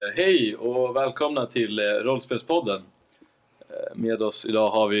Hej och välkomna till Rollspelspodden. Med oss idag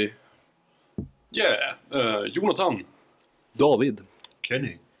har vi... Jonathan. David.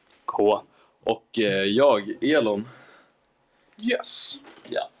 Kenny. K. Och jag, Elon. Yes.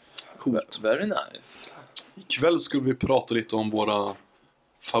 Coolt. Very nice. Ikväll skulle vi prata lite om våra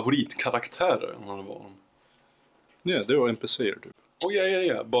favoritkaraktärer. Ja, det var NPCer typ.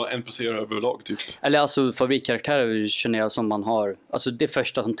 Ja. Bara NPCer överlag typ. Eller alltså favoritkaraktärer känner jag som man har. Alltså det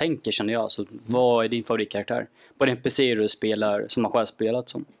första som tänker känner jag. Alltså, vad är din favoritkaraktär? Vad är NPCer du spelar som man själv spelat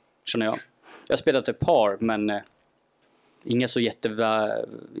som? Känner jag. Jag har spelat ett par men inga så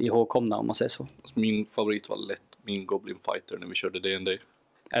ihågkomna om man säger så. Alltså, min favorit var lätt min Goblin Fighter när vi körde D&D.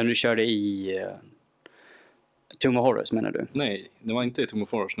 Eller du körde i Tomb of Horrors menar du? Nej, det var inte i Tomb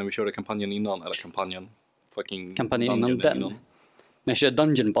of Horrors när vi körde kampanjen innan. Eller kampanjen Innan den? När jag körde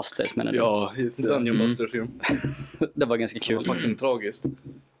Dungeon Busters menar du? Ja, just det. Dungeon Busters, ja. Det var ganska Det kul. var fucking tragiskt.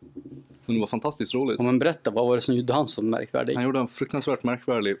 Men det var fantastiskt roligt. Om man berättar, vad var det som gjorde han så märkvärdig? Han gjorde en fruktansvärt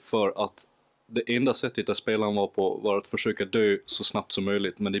märkvärdig för att det enda sättet att spelaren var på var att försöka dö så snabbt som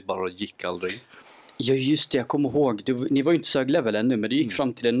möjligt, men det bara gick aldrig. Ja just det, jag kommer ihåg. Ni var ju inte så hög level ännu, men du gick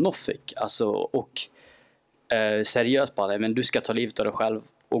fram till en Nothic. Alltså, och seriöst bara, men du ska ta livet av dig själv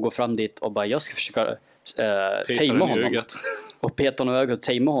och gå fram dit och bara, jag ska försöka tajma honom. Och peta honom i ögat och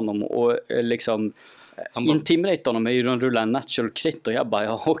tajma honom och liksom intimidate honom med att rulla en natural crit. Och jag bara,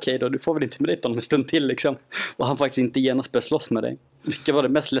 ja okej då, du får väl intimidate honom en stund till liksom. Och han faktiskt inte genast började slåss med dig. Vilket var det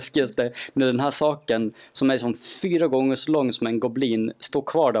mest läskigaste, när den här saken som är som 4 gånger så lång som en goblin står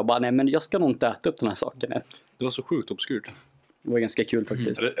kvar där och bara, nej men jag ska nog inte äta upp den här saken. Det var så sjukt obskyrt. Det var ganska kul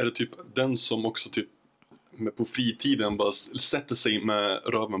faktiskt. Är det typ den som också typ på fritiden bara sätter sig med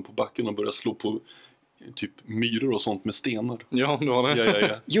röven på backen och börjar slå på typ myror och sånt med stenar? Ja, det var det. Ja.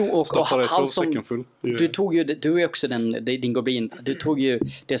 Jo, och han som full. Du tog ju, du är också din goblin. Du tog ju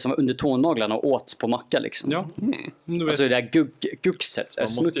det som var under tånaglarna och åt på macka liksom. Ja, du vet. Alltså det där guggset, Man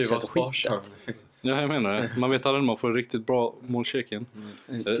måste ju vara smutset och skiten. sparsam. Ja, jag menar det. Man vet aldrig när man får riktigt bra målkäken.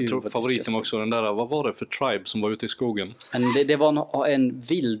 Jag tror favoriten var också den där, vad var det för tribe som var ute i skogen? Det var en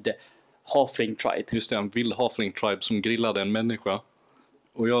vild halfling tribe. Just det, en vild halfling tribe som grillade en människa.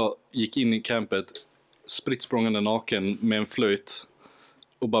 Och jag gick in i campet spritt språngande naken med en flöjt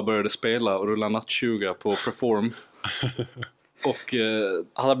och bara började spela och rulla natt-20 på perform. Och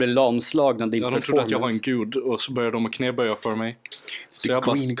Alla blev lamslagna din de trodde att jag var en gud och så började de att knäböja för mig. Så jag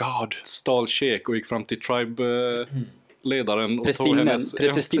bara stal käk och gick fram till tribe-ledaren och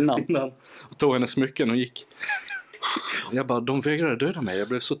tog hennes smycken och gick. Jag bara, de vägrade döda mig. Jag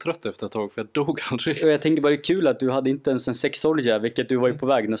blev så trött efter ett tag för jag dog aldrig. Och jag tänker bara, det är kul att du hade inte ens en sexolja, vilket du var ju på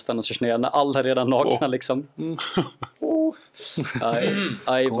väg nästan att köra ner när alla redan nakna liksom.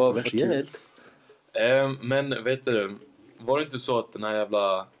 Aj, vad verkligt. Men vet du, var det inte så att den här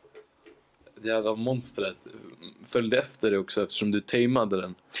jävla monstret följde efter dig också eftersom du tajmade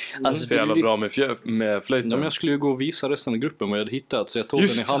den? Alltså, så jävla bra med flöjten. Ja, men jag skulle ju gå och visa resten av gruppen vad jag hade hittat, så jag tog den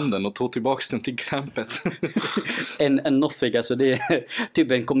i handen och tog tillbaka den till campet. en Nothic, alltså det är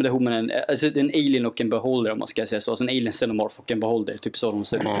typ en kombination med en alien och en beholder om man ska säga så. Alltså en alien xenomorph och en beholder, typ så de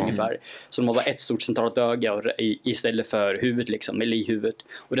ser ut ungefär. Så de har bara ett stort centralt öga istället för huvudet liksom, eller i huvudet.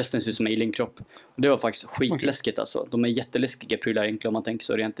 Och resten ser ut som alien-kropp. Och det var faktiskt skitläskigt alltså. De är jätteläskiga prylar egentligen om man tänker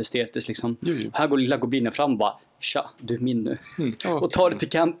så rent estetiskt liksom. Här går lilla goblinen fram och bara, tja, du är min nu. Och tar det till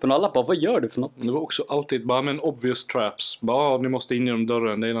campen och alla bara, vad gör du för något? Det var också alltid bara med en obvious traps. Bara, ni måste in genom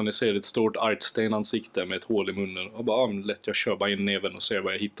dörren. Det är innan ni ser ett stort artstenansikte med ett hål i munnen. Och bara, lätt, jag kör bara in näven och ser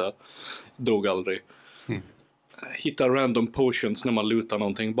vad jag hittar. Dog aldrig. Hittar random potions när man lutar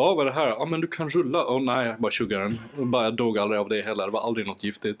någonting. Bara, vad är det här? Ja, men du kan rulla. Nej, jag bara tjuggar den. Och bara, jag dog aldrig av det heller. Det var aldrig något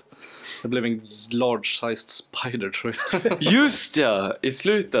giftigt. Det blev en large-sized spider, tror jag. Just ja, i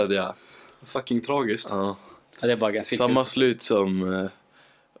slutet ja. Fucking tragiskt. Ja. Ja, det är bara ganska Samma kul. slut som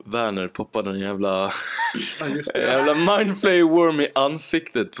Werner poppade en jävla mindflayer worm i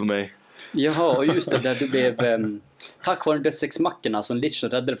ansiktet på mig. Jaha, och just det där du blev tack vare dödsexmackorna som Lich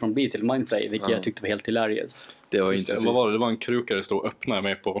räddade från bli till mindflayer, vilket jag tyckte var helt hilarious. Det var Just inte det, vad var det? Det var en kruka det stod och öppnade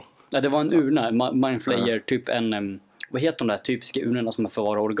mig på. Nej, det var en urna, mindflayer, typ en vad heter de där typiska urnorna som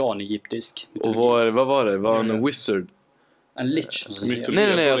förvarar organ i egyptisk? Och vad var det? Var en wizard? En Lich.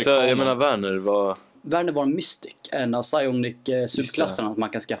 Nej, alltså, jag menar Werner var... Werner var en mystic, en av psionic subklasserna att man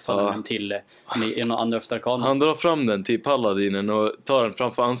kan skaffa den till en av andra efterarkaner. Han drar fram den till paladinen och tar den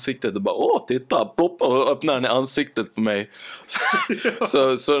framför ansiktet och bara, titta, poppa, och öppnar den i ansiktet på mig.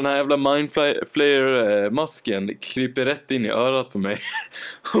 så den här jävla mindflayer-masken kryper rätt in i örat på mig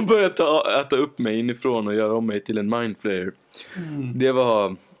och börjar äta upp mig inifrån och göra om mig till en mindflayer. Det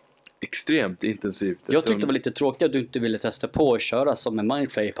var extremt intensivt. Jag tyckte det var lite tråkigt att du inte ville testa på att köra som en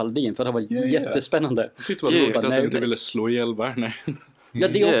Mindflayer Paladin, för det var jättespännande. Jag tyckte det var Yeah. roligt att Nej, du inte men- ville slå ihjäl Werner. Ja,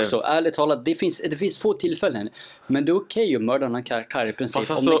 det Yeah. också. Ärligt talat, det finns få tillfällen. Men det är okej att mörda en karaktär i princip.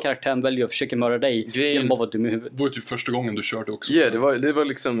 Fast Om alltså- den karaktären väljer att försöka mörda dig Grejen- genom att vara dum i huvudet. Det var ju typ första gången du körde också. Ja, det var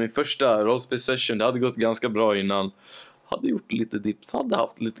liksom min första rollspel session. Det hade gått ganska bra innan. Hade gjort lite dips, hade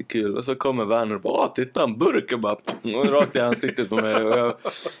haft lite kul. Och så kommer Werner och bara, titta en burk och bara och rakt i ansiktet på mig. Och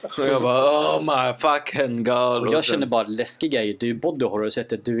jag bara, oh my fucking god. Och jag känner bara läskiga är du body horror och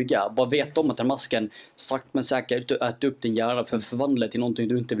sätter duga. Bara vet om att den masken sakta men säkert äter upp din hjärna för att förvandla till någonting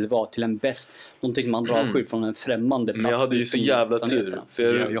du inte vill vara. Till en bäst, någonting som man drar avsky från en främmande plats. Men jag hade ju så utanför jävla planeten. tur.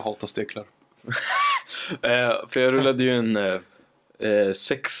 För Jag hatar steklar. för jag rullade ju en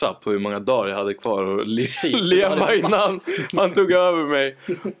 6 på hur många dagar jag hade kvar och Precis, leva det var innan han tog över mig.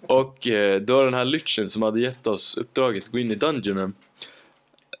 Och då den här lychen som hade gett oss uppdraget att gå in i dungeonen.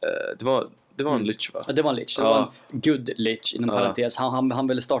 Det var en lich, va? Ja, det var en lich. Det Ja. var en good lich inom Ja. parentes. Han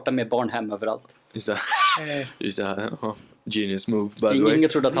ville starta med barnhem överallt. Just det här. Ja. Genius move, by the way. Ingen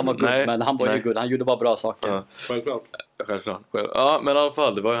trodde att han var good, Nej, men han var ju nej. good. Han gjorde bara bra saker. Ja. Självklart. Självklart. Ja, men i alla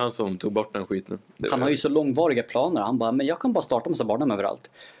fall, det var ju han som tog bort den skiten. Han har ju så långvariga planer. Han bara, men jag kan bara starta massa barnhem överallt.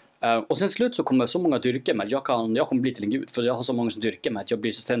 Och sen slut så kommer så många dyrka med att jag kommer bli till en gud. För jag har så många som dyrkar med att jag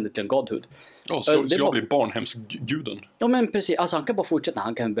blir så ständigt till en godhood. Ja, så Det jag var- blir barnhemsguden. Ja men precis, alltså han kan bara fortsätta.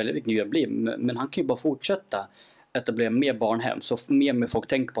 Han kan välja vilken gud jag blir. Men han kan ju bara fortsätta etablera mer barnhem. Så mer med folk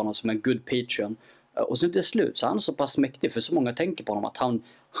tänker på honom som en good Patreon. Och sen till slut så är han så pass mäktig. För så många tänker på honom att han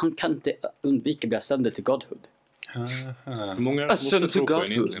kan inte undvika att bli ständigt till godhood. Hur många Ascend måste to tro på en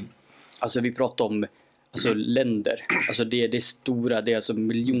godhood. egentligen? Alltså vi pratar om länder. Alltså det är stora, det är alltså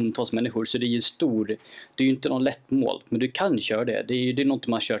miljontals människor. Så det är ju det är ju inte någon lätt mål. Men du kan köra det. Det är något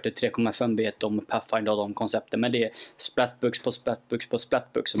man kört i 3,5 vet om Pathfinder och de koncepten. Men det är splatbooks på splatbooks på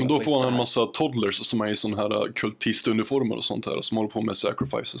splatbooks. Men då får han en massa toddlers som är i sån här kultistuniformer och sånt här som håller på med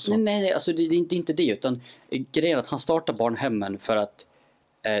sacrifices. Nej, alltså det är inte det. Utan grejen är att han startar barnhemmen för att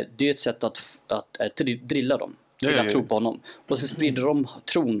det är ett sätt att drilla dem. Till att tro på honom. Och sen sprider de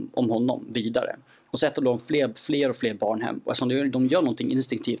tron om honom vidare. Och så äter de fler och fler barnhem. Och eftersom de gör någonting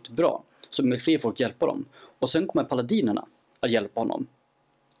instinktivt bra så med fler folk hjälpa dem. Och sen kommer paladinerna att hjälpa honom.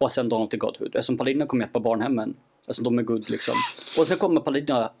 Och sända honom till Godhood. Eftersom paladinerna kommer hjälpa barnhemmen. Eftersom de är good liksom. Och sen kommer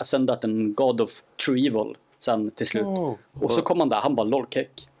paladinerna att sända till en God of True Evil sen till slut. Och så kommer han där, han bara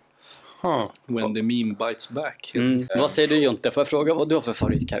lolkeck. When the meme bites back. Vad säger du Jonte? Får jag fråga vad du har för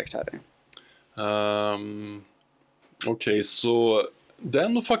favoritkaraktärer? Okej, så det är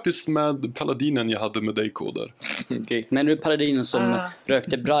nog faktiskt med paladinen jag hade med dig, Koder. Okej. Men du är paladinen som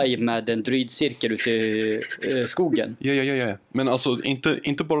rökte braj med en druidcirkel ute i skogen. Ja. Men alltså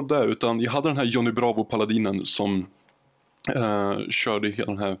inte bara det, utan jag hade den här Johnny Bravo-paladinen som körde hela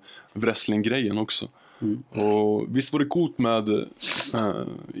den här wrestling-grejen också. Och visst var det coolt med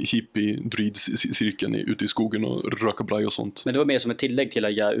hippie-druid-cirkeln ute i skogen och röka braj och sånt. Men det var mer som ett tillägg till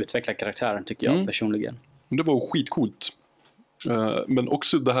att jag utvecklar karaktären tycker jag personligen. Det var skitcoolt. Men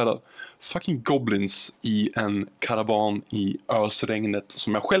också det här fucking goblins i en karavan i ösregnet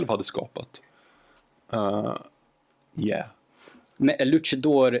som jag själv hade skapat. Yeah. Men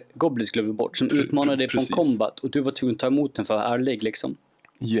Luchador Goblins glömde bort som utmanade dig från precis. combat och du var tvungen att ta emot den för att vara ärlig liksom.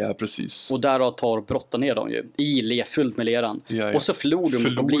 Ja, precis. Och därav tar brotta ner dem ju. Fullt med leran. Ja. Och så förlorade de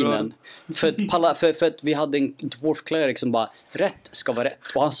mot goblinen. För att vi hade en dwarf cleric som bara rätt ska vara rätt.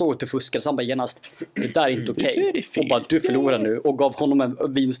 Och han såg att det fuskade så han bara genast det där är inte okej. Och bara du förlorar nu. Och gav honom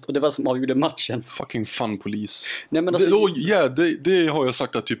en vinst. Och det var som avgjorde matchen. Fucking fun polis. Nej men alltså. Det har jag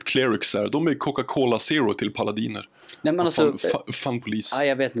sagt att typ clerics är. De är Coca-Cola Zero till paladiner. Nej men alltså. Fun polis. Nej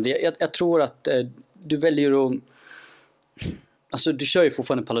jag vet inte. Jag tror att du väljer att. Alltså du kör ju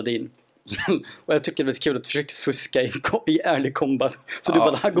fortfarande paladin. Och jag tycker det är väldigt kul att du försökte fuska i ärlig combat. För du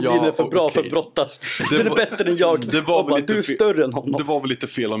bara, det här goblinen är för bra för att brottas. Du är bättre än jag. Det var och bara, väl lite du är större än honom. Det var väl lite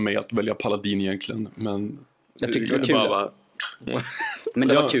fel av mig att välja paladin egentligen. Men Jag tyckte det var kul. Bara, Men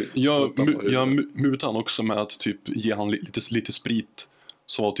det var kul. Jag mutade han också med att typ ge han lite sprit.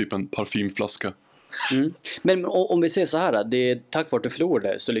 Så var typ en parfymflaska. Men om vi säger så här, det är tack vare att du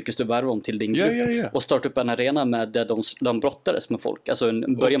förlorade så lyckas du värva om till din grupp Ja. och starta upp en arena med de brottades med folk. Alltså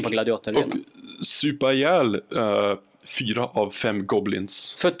en början på gladiatorarena. Och supa ihjäl 4 av 5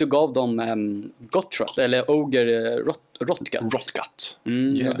 goblins. För att du gav dem Gottrot, eller Ogre Rotgut. Rotgut.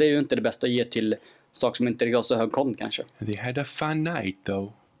 Yeah. Det är ju inte det bästa att ge till saker som inte gav så hög kon kanske. They had a fun night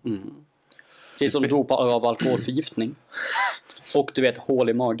though. Det är som dop av alkoholförgiftning. Och du vet, hål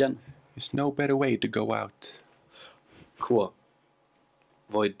i magen. There's no better way to go out. K.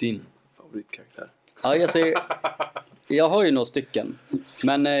 Vad är din favoritkaraktär? Ja, Jag har ju några stycken.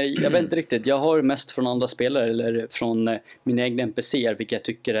 Men jag vet inte riktigt. Jag har mest från andra spelare eller från mina egna NPC:er, vilket jag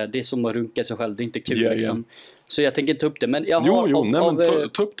tycker det är som att runka sig själv. Det är inte kul liksom. Så jag tänker inte ta upp det. Men jag har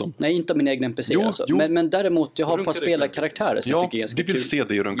ta upp dem. Nej, inte av mina egna NPC:er alltså. Men däremot, jag har ett par spelarkaraktärer som jag tycker är ganska vi vill kul. se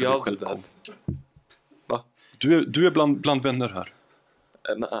dig runka dig själv. Va? Du är bland vänner här.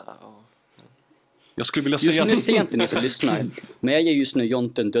 Jag skulle vilja säga... Just nu ser inte ni som lyssnar. Men jag ger just nu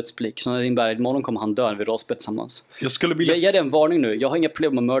Jonte en dödsblick. Så när det innebär att imorgon kommer han dö när vi rollspelar tillsammans. Jag skulle vilja... Jag ger dig en varning nu. Jag har inga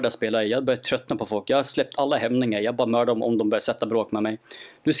problem med att mörda spelare. Jag börjar tröttna på folk. Jag har släppt alla hämningar. Jag bara mördar dem om de börjar sätta bråk med mig.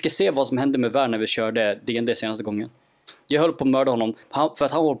 Du ska se vad som hände med Värn när vi körde D&D senaste gången. Jag höll på att mörda honom för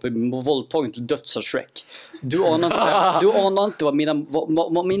att han var på våldtagen till döds av Shrek. Du anar inte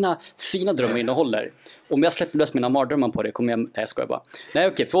vad mina fina drömmar innehåller. Om jag släpper lös mina mardrömmar på det kommer jag... Nej, jag skojar bara. Nej,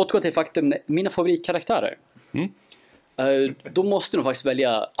 okej. För att återgå till faktum. Mina favoritkaraktärer. Då måste du faktiskt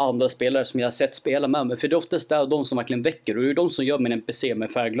välja andra spelare som jag har sett spela med mig. För det är oftast där de som verkligen väcker. Och det är de som gör min NPC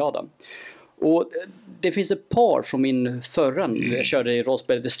med färgglada. Och det finns ett par från min förra när jag körde i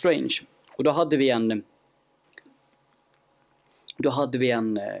rollspelet The Strange. Och då hade vi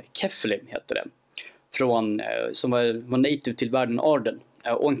en Keflim heter det. Som var native till världen Arden.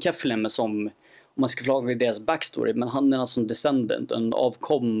 Och en Keflim som, om man ska fråga deras backstory, men han är alltså en descendant, en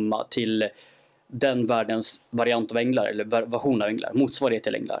avkomma till den världens variant av änglar, eller version av änglar, motsvarighet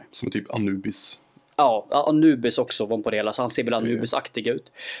till änglar. Som typ Anubis. Ja, Anubis också var på det hela, så han ser väl Anubis-aktig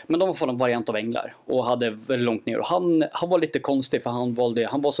ut. Men de var från en variant av änglar och hade väldigt långt ner. Och han var lite konstig för han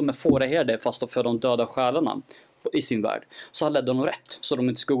var som en fåraherde fast för de döda själarna i sin värld. Så han ledde dem rätt, så de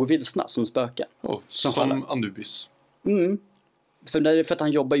inte skulle gå vilsna som spöken. Som Anubis. För att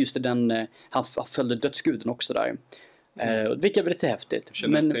han jobbar just i den, han följde dödsguden också där. Vilket är lite häftigt.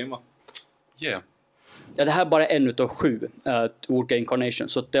 Känner tema. Yeah. Ja, det här är bara en utav 7 olika incarnation.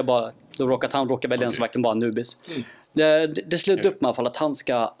 Så det är bara, då råkar välja den som verkligen bara Anubis. Det slutar upp med i alla fall att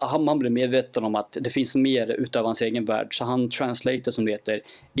han blir medveten om att det finns mer utöver hans egen värld. Så han translator, som det heter,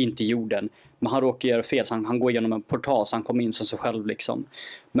 in till jorden. Men han råkar göra fel, så han går igenom en portal, så han kommer in som sig själv liksom.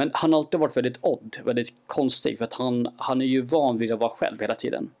 Men han har alltid varit väldigt odd, väldigt konstig. För att han är ju van vid att vara själv hela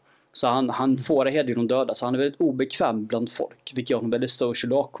tiden. Så han får det de döda, så han är väldigt obekväm bland folk. Vilket gör honom väldigt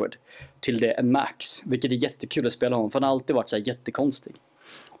social awkward. Till det är max, vilket är jättekul att spela honom. För han har alltid varit så här jättekonstig.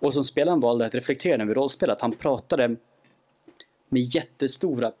 Och som spelaren valde att reflektera när vi rollspelade, att han pratade med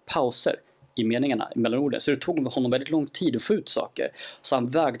jättestora pauser i meningarna, mellan orden. Så det tog honom väldigt lång tid att få ut saker. Så han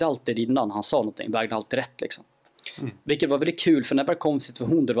vägde alltid innan han sa någonting, vägde alltid rätt liksom. Vilket var väldigt kul, för när det kom en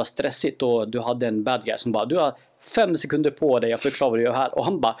situation där det var stressigt och du hade en bad guy som bara, du har 5 sekunder på dig, jag förklarar vad du gör här. Och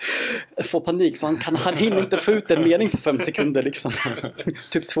han bara får panik, för han hinner inte få ut en mening på 5 sekunder liksom.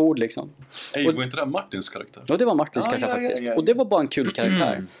 Typ 2 ord liksom. Var inte det Martins karaktär? Ja, det var Martins karaktär faktiskt. Och det var bara en kul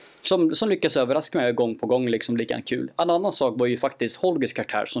karaktär. Som lyckas överraska mig gång på gång liksom, lika kul. En annan sak var ju faktiskt Holgers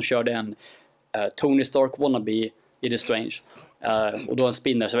karaktär som körde en Tony Stark wannabe i The Strange. Och då en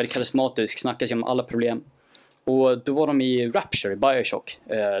spinner, så väldigt karismatisk, snackas genom alla problem. Och då var de i Rapture i Bioshock,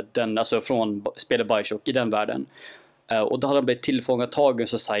 alltså från spelet Bioshock i den världen. Och då hade de blivit tillfångatagen,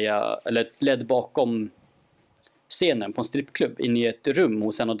 så att säga, eller ledd bakom scenen på en strippklubb in i ett rum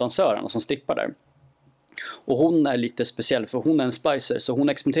hos en av dansörerna som strippar där. Och hon är lite speciell, för hon är en splicer, så hon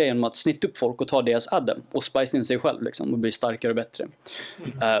experimenterar genom att snitta upp folk och ta deras Adam och spice in sig själv liksom, och bli starkare och bättre.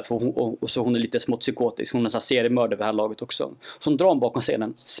 Så hon är lite smått psykotisk. Hon är en seriemördare vid det här laget också. Så hon drar hon bakom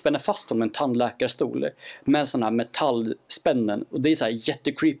scenen, spänner fast dem med en tandläkarstol med sådana här metallspännen, och det är så här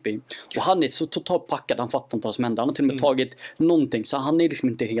jättecreepy. Och han är så totalt packad, han fattar inte vad som händer. Han har till och med tagit någonting, så han är liksom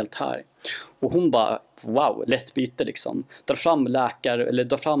inte helt här. Och hon bara, wow, lätt byte liksom.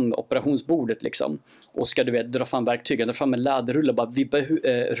 Drar fram operationsbordet liksom. Och ska du vet, dra fram verktygen, dra fram en läderrulle, bara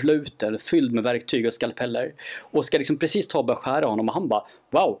rulla ut det, fylld med verktyg och skalpeller. Och ska liksom precis ta och börja skära honom, och han bara,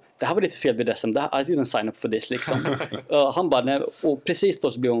 wow, det här var lite fel vid dessen, I didn't sign up for this liksom. Han bara, nej, och precis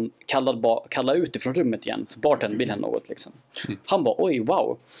då så blir hon kallad ut ifrån rummet igen, för bartendern vill henne något liksom. Han bara, oj,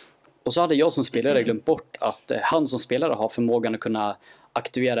 wow. Och så hade jag som spelare glömt bort att han som spelare har förmågan att kunna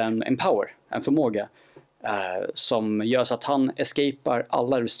aktivera en power, en förmåga som gör så att han escapar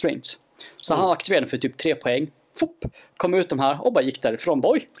alla restraints. Så han aktiverade för typ 3 poäng. Kom ut de här och bara gick därifrån.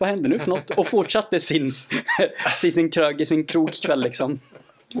 Oj, vad hände nu för något? Och fortsatte sin krogkväll liksom.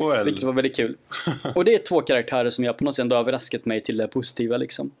 Well. Vilket var väldigt kul. Och det är 2 karaktärer som jag på något sätt ändå överraskat mig till det positiva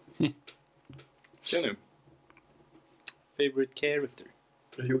liksom. Kenny. Favorite character?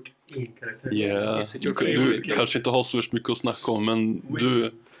 har gjort en karaktär. Yeah. Is it your Du favorite? kanske inte har så värst mycket att snacka om, men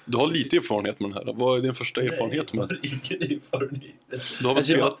du har lite erfarenhet med den här. Vad är din första erfarenhet med? Jag har ingen erfarenhet. Du har väl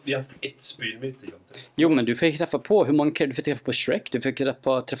Alltså, spelat? Vi har haft ett spelmöte, Jonte. Jo, men du fick träffa på hur många du fick träffa på Shrek, du fick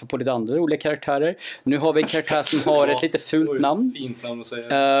träffa på lite andra roliga karaktärer. Nu har vi en karaktär som har ett lite fult namn. Fint namn att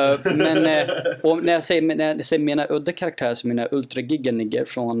säga. Och när jag säger mina udda karaktärer så menar jag Ultra Giganigger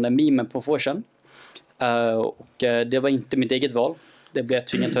från memen på Forsen. Det var inte mitt eget val. Det blev jag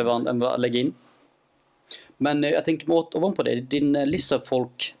tvingad att lägga in. Men jag tänker ovanpå det. Din lista av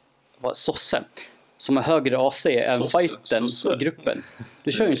folk var Sosse. Som har högre AC än fighten-gruppen.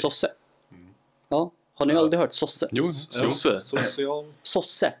 Du kör ju en Sosse. Ja. Har ni aldrig hört Sosse? Jo, Sosse. Social.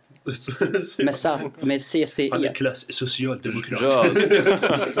 Sosse. Med CCE. Han är klass socialdemokrat.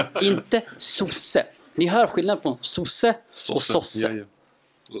 Röd. Inte sosse. Ni hör skillnad på sosse och sosse. Ja, ja.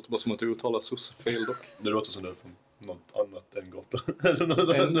 Det låter bara som att du uttalar sosse fel dock. Det låter som det är från något annat än Gotland.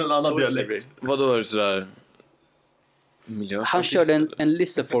 Eller någon annan dialekt. Vadå är det sådär? Han körde en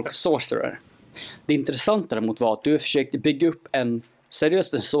lista folk sorcerer. Det intressanta däremot var att du försökte bygga upp en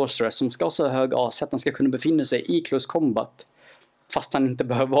sorcerer som ska ha så hög AC att han ska kunna befinna sig i close combat. Fast han inte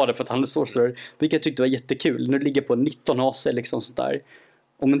behöver vara det för att han är sorcerer. Vilket jag tyckte var jättekul. När du ligger på 19 AC liksom sånt där.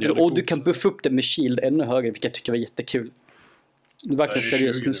 Och du kan buffa upp det med shield ännu högre, vilket jag tycker var jättekul. Du är verkligen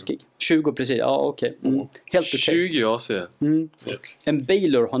seriöst snuskig. 20 precis, ja okej. Helt okej. 20 AC. En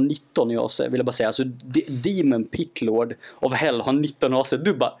Baylor har 19 i AC, vill jag bara säga. Alltså Demon Pitlord of Hell har 19 AC.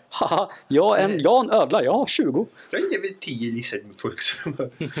 Du bara, haha, jag är en ödla, jag har 20. Jag ger väl 10 listor med folk som...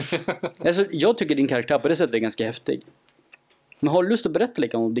 Alltså, jag tycker din karaktär på det sättet är ganska häftig. Men har du lust att berätta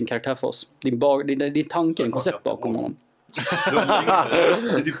lite om din karaktär för oss? Din tanke, din koncept bakom honom. Det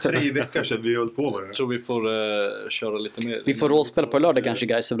är typ 3 veckor sedan vi höll på med det. Jag tror vi får köra lite mer. Vi får rollspela på lördag kanske,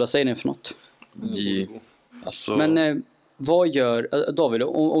 guys. Vad säger ni för något? Alltså, Men vad gör, David,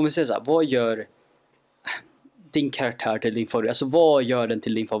 om vi säger så här, vad gör din karaktär till din favorit? Alltså vad gör den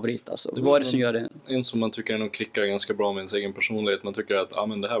till din favorit? Alltså, vad är det som gör den? En som man tycker nog klickar ganska bra med ens egen personlighet. Man tycker att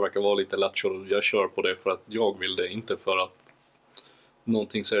men det här verkar vara lite lattjo. Jag kör på det för att jag vill det, inte för att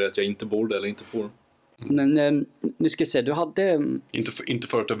någonting säger att jag inte borde eller inte får. Men nu ska jag säga, du hade... inte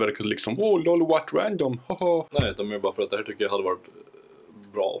för att det verkar liksom, lol, what random, haha. Nej, utan mer bara för att det här tycker jag hade varit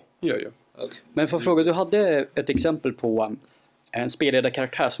bra. Ja. Men för att fråga, du hade ett exempel på en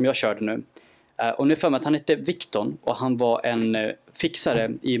spelledarkaraktär som jag körde nu. Och nu för mig att han hette Victon och han var en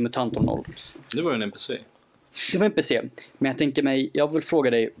fixare i Mutantor 0. Det var ju en NPC. Det var en NPC. Men jag tänker mig, jag vill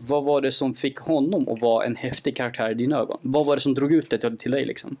fråga dig, vad var det som fick honom att vara en häftig karaktär i dina ögon? Vad var det som drog ut det till dig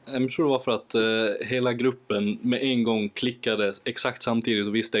liksom? Jag tror det var för att hela gruppen med en gång klickade exakt samtidigt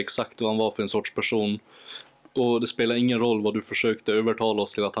och visste exakt vad han var för en sorts person. Och det spelar ingen roll vad du försökte övertala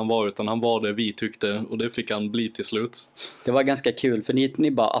oss till att han var, utan han var det vi tyckte, och det fick han bli till slut. Det var ganska kul, för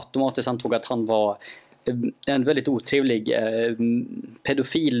ni bara automatiskt antog att han var en väldigt otrevlig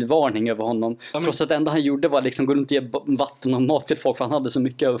pedofilvarning över honom. Trots att det enda han gjorde var liksom gå runt och ge vatten och mat till folk, för han hade så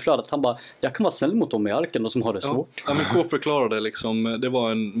mycket överflöd att han bara, jag kan vara snäll mot dem i arken och som har det svårt. Ja, men K förklarade liksom, det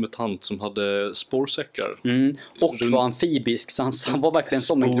var en mutant som hade spårsäckar. Och var amfibisk, så han var verkligen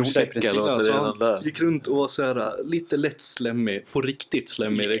som en groda i princip. Alltså, han gick runt och var så här, lite lätt slemmig, på riktigt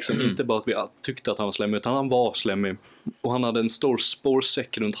slemmig liksom. Inte bara att vi tyckte att han var slemmig, utan han var slemmig. Och han hade en stor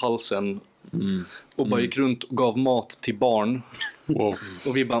spårsäck runt halsen. Och bara gick runt och gav mat till barn. Wow.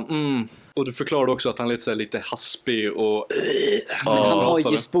 Och vi bara Och du förklarade också att han lite haspig och... Men han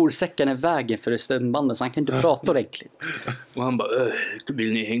har ju sporsäcken i vägen för stämbanden, så han kan inte prata ordentligt. Och han bara,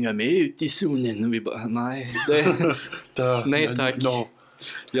 vill ni hänga med ut i zonen? Och vi bara, nej, nej tack.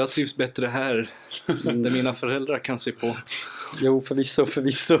 Jag trivs bättre här, där mina föräldrar kan se på. Jo,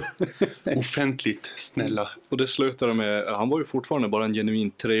 förvisso. Offentligt, snälla. Och det slutade med, han var ju fortfarande bara en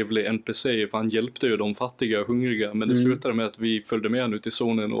genuint trevlig NPC, för han hjälpte ju de fattiga och hungriga. Men det slutade med att vi följde med han ut i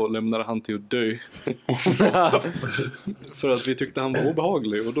zonen och lämnade han till att dö. För att vi tyckte han var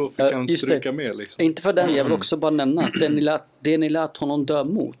obehaglig, och då fick han stryka med liksom. Inte för den, jag vill också bara nämna att det ni lät honom dö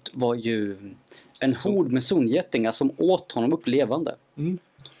mot var ju en hord med zongetingar som åt honom upp levande.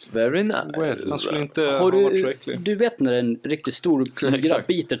 Very nice. Han skulle inte ha varit så äcklig. Du vet när en riktigt stor myra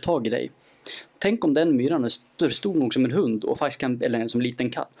biter tag i dig. Tänk om den myran är stor nog som en hund och faktiskt eller som en liten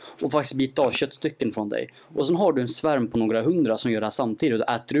katt och faktiskt bita av köttstycken från dig. Och sen har du en svärm på några hundra som gör det här samtidigt och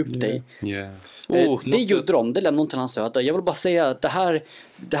äter upp dig. Det gjorde de, det lämnade till hans öde. Jag vill bara säga att det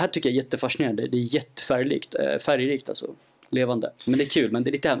här tycker jag är jättefascinerande. Det är jättefärgrikt alltså. Levande. Men det är kul, men det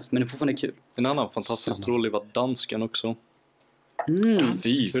är lite hemskt, men det är fortfarande kul. En annan fantastiskt rolig var dansken också.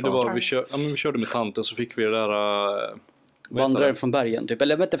 Fy Hur det var, vi körde med tanten, så fick vi det där vandraren från bergen typ.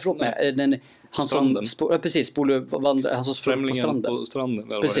 Eller vänta, förlåt mig. Han Stranden. som precis, han som sprang på Främlingen stranden. på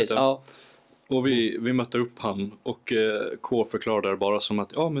stranden. Eller Precis, vad heter. ja. Och vi mötte upp han och K förklarade bara som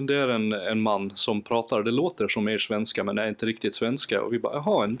att ja, men det är en man som pratar, det låter som er svenska men är inte riktigt svenska. Och vi bara,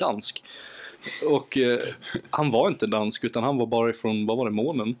 jaha, en dansk. Och han var inte dansk utan han var bara ifrån, vad var det,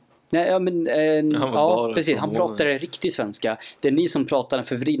 månen? Nej, ja, men, Han var ja, bara precis. från Han månen. pratade riktigt svenska. Det är ni som pratar den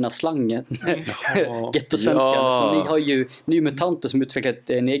förvridna slangen. Gettosvenska. Ja. Så ni har ju ny mutanter som utvecklat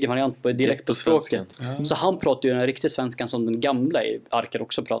en egen variant på dialekt och språket. Så han pratar ju den riktiga svenskan som den gamla i Arken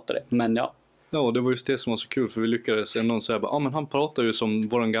också pratade. Men ja. Ja, och det var just det som var så kul för vi lyckades någon säga ja men han pratar ju som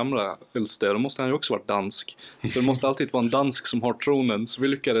våran gamla äldste, då måste han ju också vara dansk. Så det måste alltid vara en dansk som har tronen. Så vi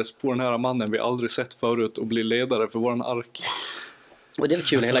lyckades få den här mannen vi aldrig sett förut och bli ledare för våran ark. Och det är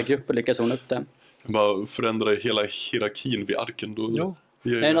kul, hela gruppen lyckas hon upp det. Bara förändra hela hierarkin vid arken då. Ja.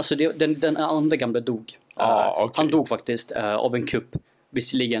 Nej, alltså den andra gamla dog. Okej. Han dog faktiskt av en kupp.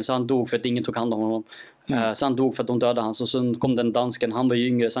 Visserligen, så han dog för att ingen tog hand om honom. Så han dog för att de dödade han. Så sen kom den dansken, han var ju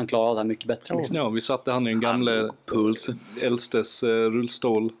yngre så han klarade det här mycket bättre. Liksom. Ja, vi satte han i en gamle Puls. äldstes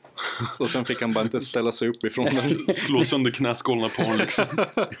rullstol. Och sen fick han bara inte ställa sig upp ifrån den. Slå sönder knäskålarna på honom liksom.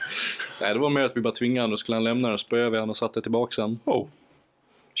 Nej, det var mer att vi bara tvingade honom och skulle han lämna den, spöade vi han och satte tillbaka han. Oh.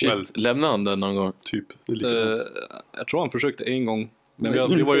 Väl, Shit, lämnade han den någon gång? typ. Det är likadant. Jag tror han försökte en gång. Men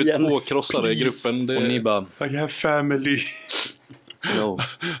vi var ju Igen. 2 krossare i gruppen. Det, Och ni bara, I have family. no.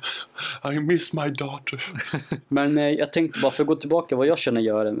 I miss my daughter. Men jag tänkte bara, för att gå tillbaka vad jag känner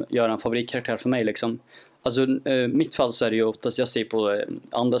gör en favoritkaraktär för mig liksom. Alltså mitt fall så är det ju oftast jag ser på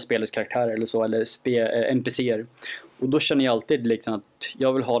andra spelets karaktärer eller så, eller NPCer. Och då känner jag alltid liksom att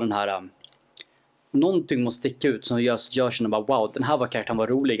jag vill ha den här någonting måste sticka ut som gör att jag känner bara wow, den här karaktären var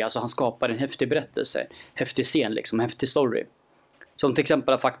rolig. Alltså han skapar en häftig berättelse, häftig scen liksom, häftig story. Som till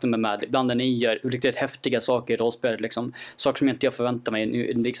exempel faktum med ibland när ni gör riktigt häftiga saker i rollspelet liksom, saker som inte jag förväntar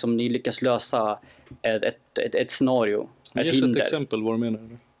mig, liksom ni lyckas lösa ett scenario, ett ge oss ett hinder. exempel vad du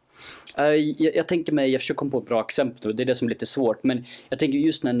menar. Jag tänker mig, jag försöker komma på ett bra exempel och det är det som är lite svårt, men jag tänker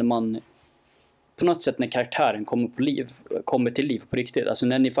just när man på något sätt när karaktären kommer till liv på riktigt, alltså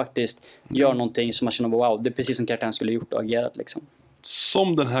när ni faktiskt gör någonting som man känner wow, det är precis som karaktären skulle gjort och agerat liksom.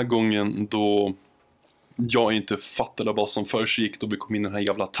 Som den här gången då jag inte fattade vad som försiggick då vi kom in i den här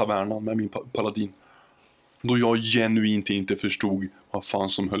jävla tavernan med min paladin. Då jag genuint inte förstod vad fan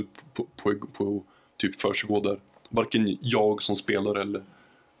som höll på typ försiggå där. Varken jag som spelare eller...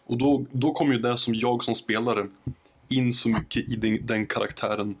 Och då kom ju det som jag som spelare in så mycket i den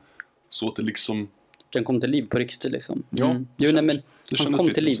karaktären så att det liksom... Den kom till liv på riktigt liksom. Ja, Jo, nej, men han kändes kom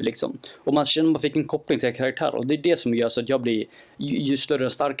lite till liv så. liksom. Och man känner att man fick en koppling till karaktären. Och det är det som gör så att jag blir, ju större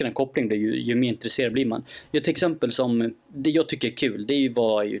och starkare en koppling blir, ju mer intresserad blir man. Till exempel som, det jag tycker är kul, det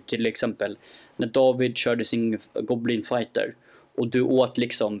var ju till exempel när David körde sin Goblin Fighter. Och du åt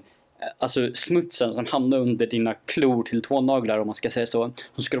liksom, alltså smutsen som hamnade under dina klor till tånaglar om man ska säga så.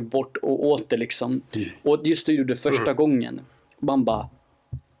 Så ska du bort och åt det liksom. Och just det gjorde första gången. Man bara,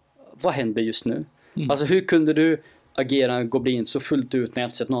 vad händer just nu? Alltså hur kunde du agera en goblin så fullt ut när jag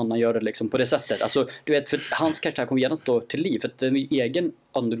inte sett någon annan göra det liksom på det sättet? Alltså du vet, för hans karaktär kommer gärna stå till liv för att den är egen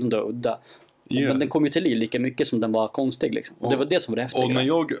annorlunda och udda. Yeah. Men den kom ju till liv lika mycket som den var konstig liksom. Och det var det som var det häftiga. Och när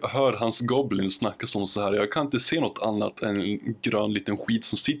jag hör hans goblin snacka som så här, jag kan inte se något annat än en grön liten skit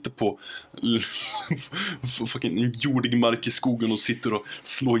som sitter på fucking jordig mark i skogen och sitter och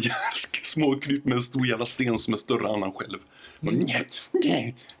slår småkryp med en stor jävla sten som är större än han själv. Och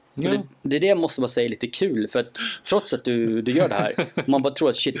nej. Det är det jag måste bara säga lite kul. För att trots att du gör det här, man bara tror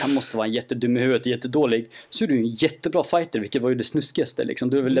att shit, han måste vara en jättedum i huvudet, jättedålig. Så är du en jättebra fighter, vilket var ju det snuskigaste liksom.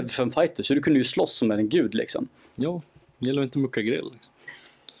 Du är väl level 5 fighter, så du kunde ju slåss som en gud liksom. Ja, det gäller inte mucka grill.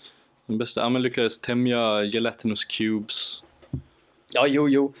 Den bästa, man lyckades tämja gelatinous cubes. Ja,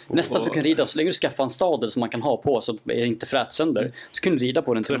 jo. Nästan att du kan rida så länge du skaffar en stadel som man kan ha på så är det inte frät sönder. Så kan du rida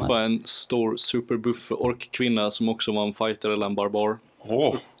på den till och med. Träffa en stor superbuff orkkvinna som också var en fighter eller en barbar.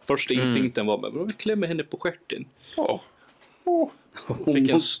 Första instinkten var men vi klämmer henne på stjärten. Fick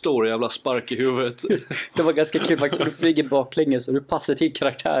en stor jävla spark i huvudet. Det var ganska kul faktiskt. Du flyger baklänges och du passar till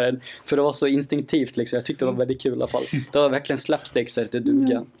karaktären. För det var så instinktivt liksom. Jag tyckte det var väldigt kul i alla fall. Det var verkligen slapstick så att det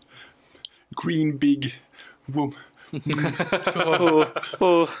duga. Green big woman.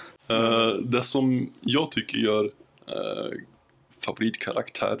 Det som jag tycker gör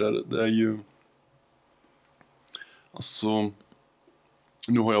favoritkaraktärer, det är ju alltså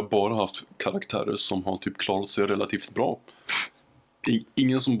nu har jag bara haft karaktärer som har typ klarat sig relativt bra.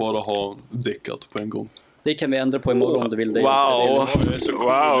 Ingen som bara har däckat på en gång. Det kan vi ändra på imorgon om du vill det. Wow,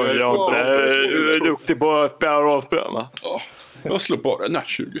 jag är duktig på att spela rollspel va? Jag slår bara nat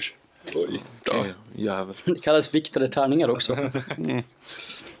 20. Oj, Okej, jävel. Det kallas viktade tärningar också.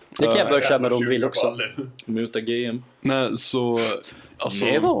 Det kan jag börja köra med om du vill också. Muta GM. Nej, så... Alltså,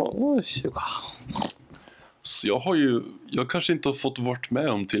 Nej då. så jag kanske inte har fått varit med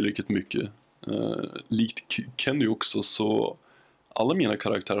om tillräckligt mycket. Likt Kenny också, så alla mina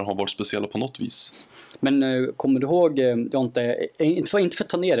karaktärer har varit speciella på något vis. Men kommer du ihåg, inte för att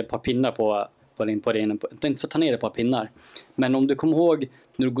ta ner ett par pinnar inte för att ta ner ett par pinnar. Men om du kommer ihåg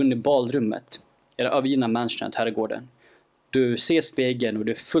när du går in i balrummet, eller övergivna mansionet, herrgården. Du ser spegeln och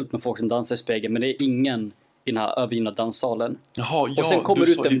det är fullt med folk som dansar i spegeln, men det är ingen i den här övergivna danssalen. Jaha, ja, Och sen kommer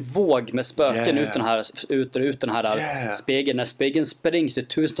du ut sa en våg med spöken ut den här spegeln. När spegeln sprängs i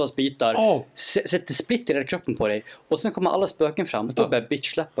tusentals bitar, sätter splitter i kroppen på dig. Och sen kommer alla spöken fram och börjar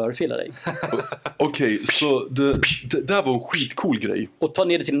bitchsläppa och örfila dig. Okej, så det där var en skitcool grej. Och ta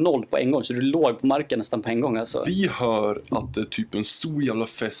ner det till 0 på en gång, så du låg på marken nästan på en gång alltså. Vi hör att det är typ en stor jävla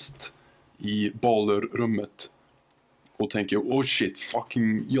fest i balrummet. Och tänker, oh shit,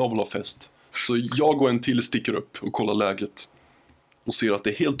 fucking jag vill ha fest. Så jag och en till sticker upp och kollar läget. Och ser att det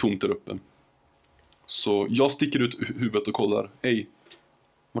är helt tomt där uppe. Så jag sticker ut huvudet och kollar, hej,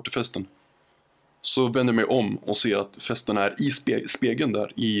 vart är festen? Så vänder jag mig om och ser att festen är i spegeln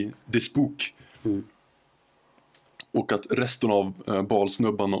där, i The Spook. Och att resten av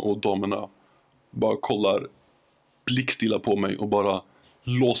balsnubbarna och damerna bara kollar blickstilla på mig och bara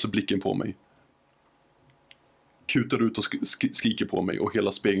låser blicken på mig. Kutar ut och skriker på mig och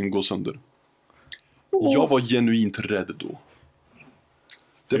hela spegeln går sönder. Jag var genuint rädd då.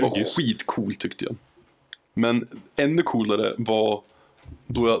 Det var skitcoolt tyckte jag. Men ännu coolare var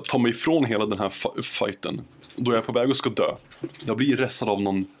då jag tar mig ifrån hela den här fighten. Då jag är på väg och ska dö. Jag blir restad av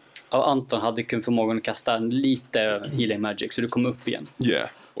någon... Ja, Anton hade kun förmågan att kasta lite healing magic, så du kom upp igen. Yeah.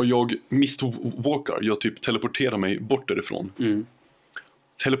 Och jag mistwalkar. Jag typ teleporterar mig bort därifrån.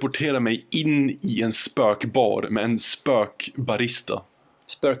 Teleporterar mig in i en spökbar med en spökbarista.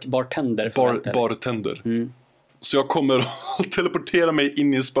 Spökbartender. Bartender. Så jag kommer att teleportera mig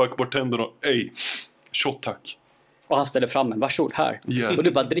in i en spökbartender och shot tack. Och han ställer fram en, varsågod här. Yeah. Och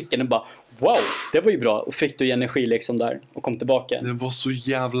du bara dricker den och bara, wow, det var ju bra. Och fick du energi liksom där och kom tillbaka. Det var så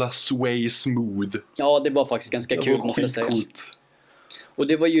jävla sway smooth. Ja, det var faktiskt ganska kul måste jag säga. Och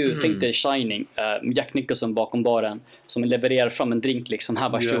det var ju, tänk dig Shining, Jack Nicholson bakom baren som levererar fram en drink liksom. Här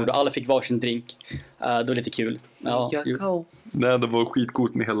varsågod, och alla fick varsin drink. Det var lite kul. Nej, det var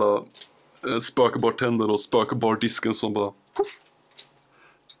skitcoolt med hela spökbartender och spökbardisken som bara puff.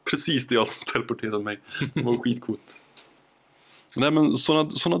 Precis det jag teleporterade mig. Det var skitcoolt. Nej, men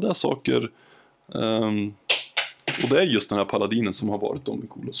såna där saker. Och det är just den här paladinen som har varit de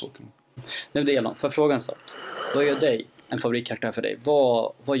coola sakerna. Nu det är Elon, för frågan så. Vad gör dig en favoritkaraktär för dig?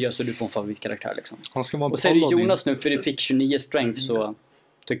 Vad gör så du får en favoritkaraktär liksom? Han ska vara en och säger du paladin. Jonas nu för du fick 29 strength så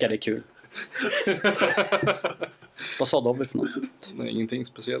tycker jag det är kul. Vad sa David för något? Nej, ingenting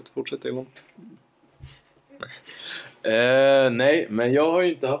speciellt. Fortsätt Elon. Nej, men jag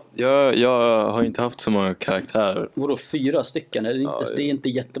har inte haft så många karaktärer. Vadå 4 stycken? Är det, inte, det är inte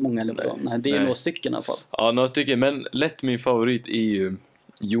jättemånga eller vad? Nej, det är några stycken i alla fall. Ja, några stycken, men lätt min favorit är ju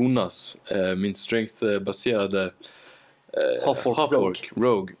Jonas, min strength-baserade Half-orc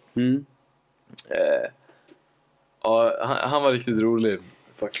Rogue. Ja, han var riktigt rolig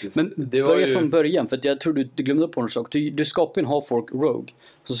faktiskt. Men det var börja ju... från början, för att jag tror du glömde på en sak. Du skapar en Half-orc Rogue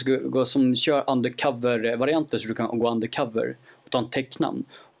som kör undercover-varianter, så du kan gå undercover och ta en tecknamn.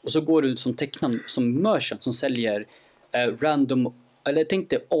 Och så går du som tecknamn som merchant som säljer random, eller tänk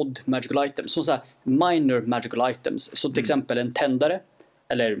dig odd magical items, som så här minor magical items. Så till exempel en tändare,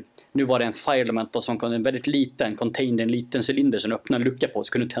 eller nu var det en fire element som en väldigt liten, contained en liten cylinder som öppnar en lucka på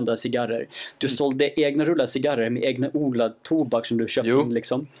så kunde du tända cigarrer. Du sålde egna rullade cigarrer med egna odlad tobak som du köpte in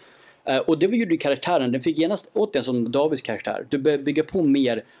liksom. Och det var ju karaktären, den fick genast återigen som Davids karaktär. Du började bygga på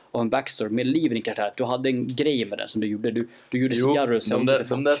mer av en backstory, mer liv i din karaktär. Du hade en grej med den som du gjorde. Du gjorde cigarrer och sånt.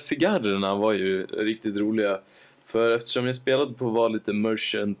 De där cigarrerna var ju riktigt roliga. För eftersom jag spelade på att vara lite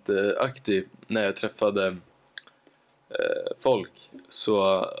merchant-aktig när jag träffade folk,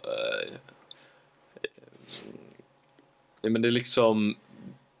 så men det liksom,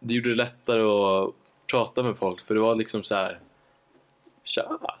 det gjorde det lättare att prata med folk, för det var liksom så här: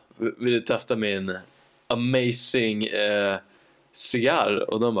 tja, vill du testa min amazing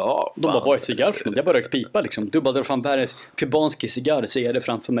cigarr? Och de bara, vad är cigarr för något? Jag bara rökt pipa liksom. Du bara drar fram världens kubanski cigarr, ser jag det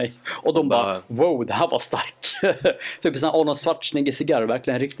framför mig. Och de bara, wow, det här var stark. Typ en sån här Arnold Schwarzenegger cigarr,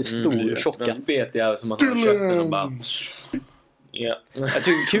 verkligen riktigt stor, tjocken. En bet jävel som man har köpt den och bara... Ja. Jag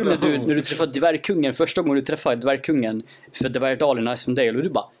tycker det är kul när du träffar dvärgkungen, första gången du träffar dvärgkungen för dvärgdalen i Icewind Dale och du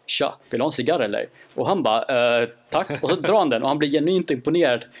bara tja, vill du ha en cigarr eller? Och han bara tack, och så drar han den och han blir genuint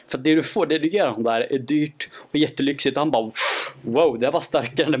imponerad för att det du ger honom där är dyrt och jättelyxigt och han bara wow, det här var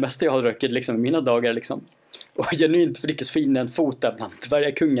starkare än det mesta jag har druckit liksom i mina dagar liksom. Och genuint lyckas få in en fot där bland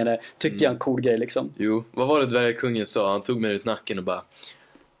dvärgkungarna tyckte jag är en cool grej liksom. Jo, vad var det dvärgkungen sa? Han tog mig ut nacken och bara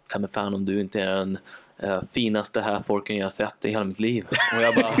ta mig fan om du inte är den finaste här folken jag har sett i hela mitt liv. Och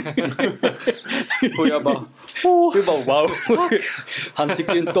jag bara Du bara wow. Han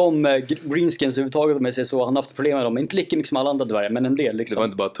tycker inte om greenskins överhuvudtaget om jag säger så. Han har haft problem med dem. Inte lika mycket som alla andra dvärgar, men en del liksom. Det var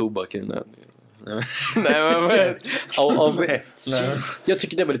inte bara tobak i den där. Nej. Jag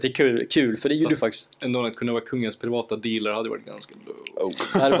tycker det var lite kul för det gjorde du faktiskt. Ändå att kunna vara kungens privata dealer hade varit ganska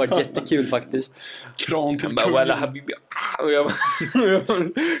Det hade varit jättekul faktiskt. Kran till Han bara, kungen. walla habibi. Och jag bara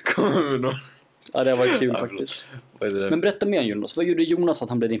kommer med någon. Ja, det var kul faktiskt. Vad är det där? Men berätta mer Jonas. Vad gjorde Jonas för att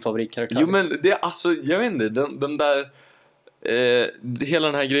han blev din favoritkaraktär? Jo men det alltså, jag vet inte, den där hela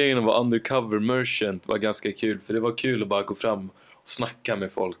den här grejen att vara undercover merchant var ganska kul. För det var kul att bara gå fram och snacka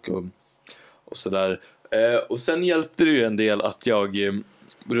med folk och sådär. Och sen hjälpte det ju en del att vi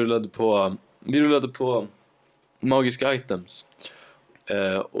rullade på magiska items.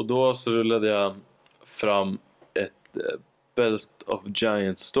 Och då så rullade jag fram ett Belt of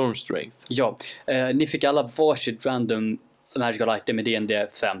Giant Storm Strength. Ja, ni fick alla varsitt random magical item i D&D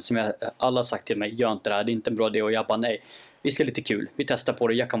 5 som jag alla sagt till mig, gör inte det här, det är inte en bra idé och jag bara nej. Vi ska lite kul, vi testar på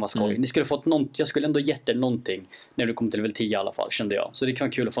det, jag kan vara skoj. Ni skulle fått jag skulle ändå gett er någonting när du kom till level 10 i alla fall, kände jag. Så det kan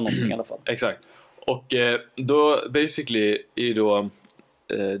vara kul att få någonting i alla fall. Exakt. Och då basically är då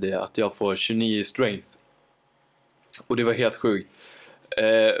det att jag får 29 strength. Och det var helt sjukt.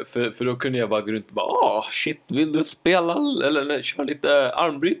 För då kunde jag bara gå runt och bara shit, vill du spela eller köra lite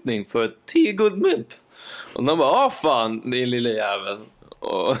armbrytning för 10 guldmynt? Och de bara fan, det är lilla jäveln.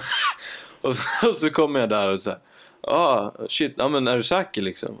 Och så kommer jag där och så shit, men är du säker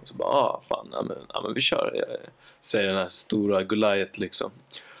liksom? Och så bara fan, men vi kör. Jag säger den här stora Goliath liksom.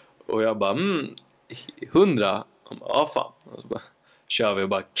 Och jag bara 100. Han bara fan. Och så bara kör vi och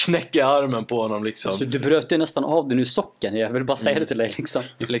bara knäcker armen på honom liksom. Så du bröt ju nästan av den ur socken. Jag vill bara säga det till dig liksom.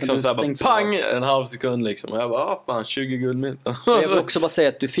 Liksom så här bara pang, en halv sekund liksom. Och jag bara fan, 20 guldmynt. Jag vill också bara säga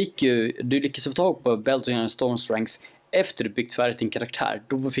att du lyckades få tag på Belt of Storm Strength efter du byggt färdigt din karaktär.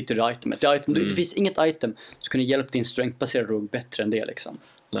 Då fick du det itemet. Det finns inget item som kunde hjälpa din strength-baserade rogue bättre än det liksom.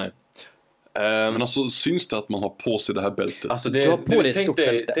 Nej. Men alltså, syns det att man har på sig det här bältet? Alltså Du har på dig ett stort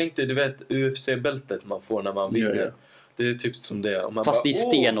bälte. Tänk dig, du vet UFC-bältet man får när man vinner. Ja. Det är typ som det. Och man Fast bara, i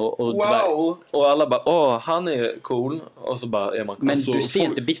sten och wow! Och alla bara, han är cool. Och så bara är man cool. Men Alltså, du ser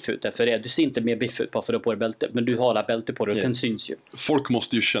inte biff ut där för det. Du ser inte mer biff ut bara för att du har på dig bältet. Men du har det här bältet på dig och den syns ju. Folk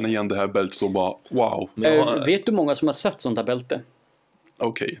måste ju känna igen det här bältet och bara wow. Vet du många som har sett sånt här bälte?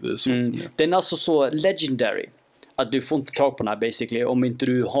 Okej, det är så. Den är alltså så legendary att du får inte tag på den här basically om inte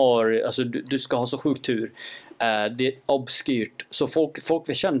du har, alltså du ska ha så sjuk tur. Det är obskyrt. Så folk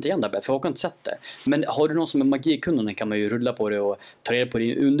vill känna inte igen det här, för folk har inte sett det. Men har du någon som är magikunnig kan man ju rulla på det och ta reda på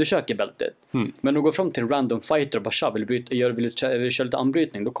det och undersöka bältet. Men om du går fram till en random fighter och bara vill du köra lite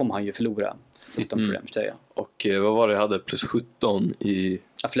anbrytning, då kommer han ju förlora. Utan problem, säger jag. Och vad var det jag hade? Plus 17 i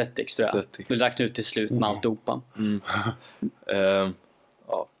Athletics tror jag. Athletics. Vi räknar ut till slut med alltihopa.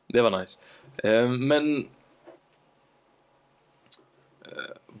 Ja, det var nice. Men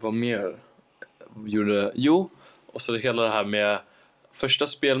vad mer gjorde? Jo, och så hela det här med första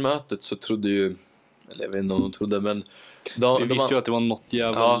spelmötet så trodde ju, eller jag vet inte om de trodde, men Vi visste ju att det var något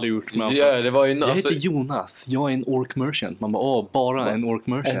jävla lurt med ja, det var ju jag heter Jonas, jag är en orc merchant. Man bara, bara en orc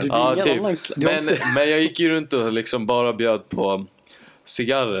merchant. Ja, typ. Men jag gick ju runt och liksom bara bjöd på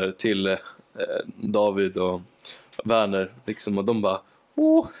cigarrer till David och Werner liksom, och de bara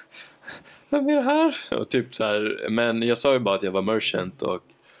vem är det här? Och typ så här, men jag sa ju bara att jag var merchant och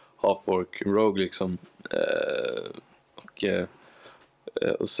half-orc rogue liksom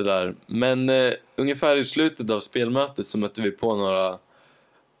och sådär. Men ungefär i slutet av spelmötet så mötte vi på några,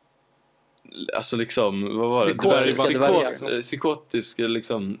 alltså liksom, vad var det? Psykotiska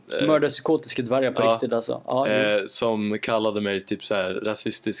liksom Mördar-psykotiska dvärgar på riktigt alltså. som kallade mig typ så här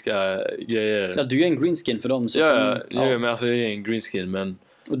rasistiska grejer. Ja, du är en greenskin för dem. Så men alltså jag är en greenskin, men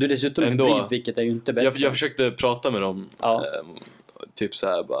och du är dessutom en brief, vilket är ju inte bättre. Jag försökte prata med dem. Typ så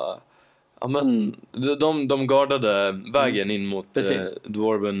här bara. Ja, men de gardade vägen in mot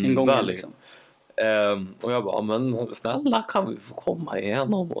Dwarven Valley. Liksom. Och jag bara, men snälla kan vi få komma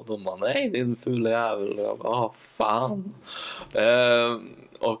igenom? Och de bara, nej din fula jävel. Och jag bara, fan.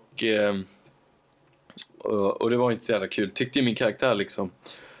 Och det var inte så jävla kul. Tyckte min karaktär liksom.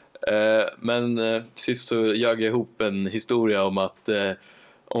 Men sist så jag ihop en historia om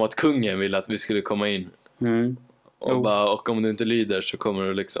att kungen ville att vi skulle komma in. Och om du inte lyder så kommer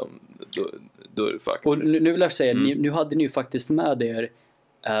du liksom då är det faktiskt. Och nu vill jag säga, nu hade ni ju faktiskt med er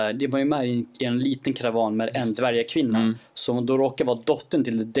det var ju med i en liten karavan med en dvärgkvinna som då råkade vara dottern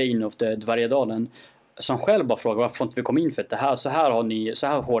till Dane of the Dvärgadalen, som själv bara frågade varför inte vi kom in för det här, så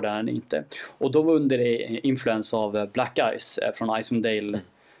här hårda är ni inte. Och då var under influens av Black Ice från Icewind Dale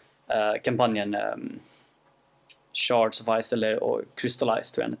kampanjen Shards of Ice eller Crystal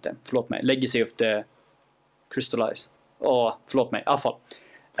Ice tror jag inte. Förlåt mig. Legacy of the Crystal Ice. Förlåt mig. I alla fall.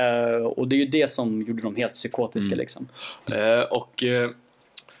 Och det är ju det som gjorde dem helt psykotiska liksom.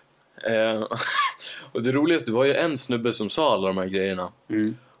 Och det roligaste var ju en snubbe som sa alla de här grejerna.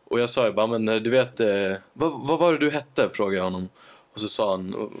 Och jag sa ju bara, men du vet, vad var det du hette? Frågade jag honom. Och så sa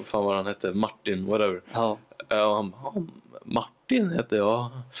han, vad fan var han hette? Martin, whatever. Ja. Och han bara, Martin hette jag.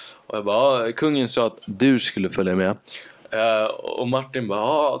 Och jag bara, kungen sa att du skulle följa med. Och Martin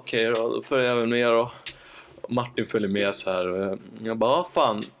bara, okej då följer jag väl med då. Och Martin följer med så här. Och jag bara,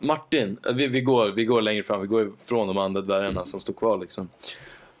 fan, Martin, vi går längre fram. Vi går ifrån de andra dvärgarna som står kvar liksom.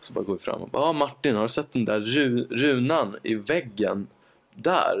 Så bara går vi fram och bara, Martin, har du sett den där runan i väggen?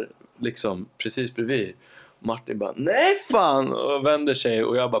 Där, liksom, precis bredvid. Martin bara, nej fan! Och vänder sig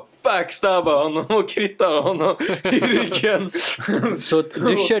och jag bara backstabbar honom och krittar honom i ryggen. Så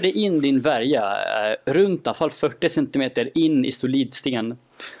du körde in din värja runt i alla fall 40 centimeter in i solidsten.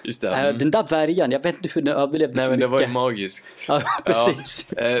 Just det. Den där värjan, jag vet inte hur den överlevde. Nej, så men det mycket. var ju magisk. Ja, precis.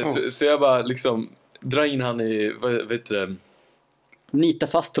 Så jag bara liksom drar in han i, vad vet du, Nita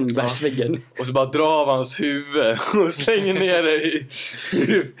fast honom i bergsväggen. och så bara drar av hans huvud och slänger ner det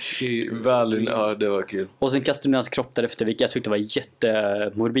i valley. Ja, det var kul. Och sen kastade du ner hans kropp därefter, vilket jag tyckte var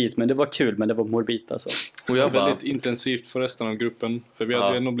jättemorbid. Men det var kul, men det var morbid alltså. Och jag bara, Väldigt intensivt för resten av gruppen. För vi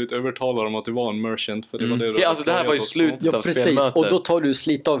hade nog blivit övertalade om att det var en merchant. För det var det alltså det här var ju slutet av Precis, spelmötet. och då tar du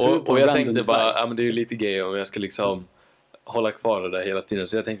slit av huvudet på och jag random tänkte dvärg. bara, ja men det är ju lite gay om jag ska liksom hålla kvar det där hela tiden.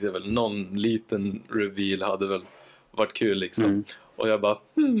 Så jag tänkte väl, någon liten reveal hade väl varit kul liksom. Och jag bara,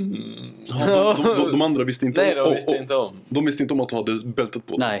 Ja, de andra visste inte nej, de visste inte om. De visste inte om att du hade bältet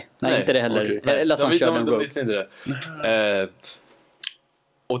på dig. Nej, inte det heller. okej. Eller att han körde en de rope. visste inte det.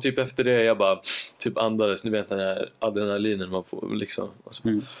 Och typ efter det jag bara typ andades, ni vet den här adrenalinen man får liksom. Och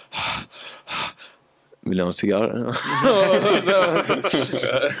så, vill jag ha en cigarr?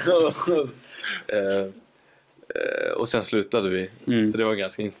 Och sen slutade vi. Så det var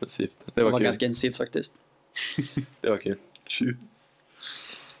ganska intensivt. Det var kul. Ganska intensivt faktiskt. Det var kul.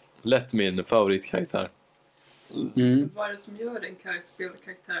 Lätt min favoritkaraktär. Vad är det som gör en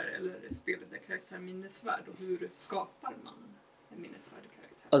spelkaraktär eller spelet en karaktär minnesvärd, och hur skapar man en minnesvärd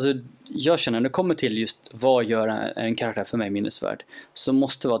karaktär? Alltså, jag känner när det kommer till just vad gör en karaktär för mig minnesvärd, så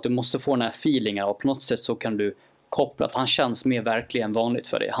måste det vara att du måste få den här feelingen, och på något sätt så kan du koppla att han känns mer verklig än vanligt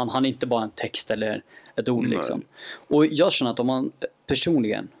för dig. Han är inte bara en text eller ett ord liksom. Och jag känner att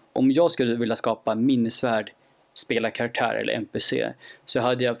om jag skulle vilja skapa en minnesvärd spelarkaraktär eller NPC, så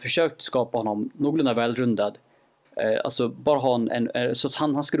hade jag försökt skapa honom någorlunda välrundad. Alltså bara ha så att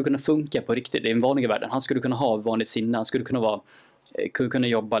han skulle kunna funka på riktigt i en vanlig världen. Han skulle kunna ha vanligt sinne, han skulle kunna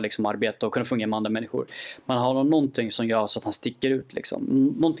jobba liksom, arbeta och kunna fungera med andra människor. Man har någonting som gör så att han sticker ut liksom.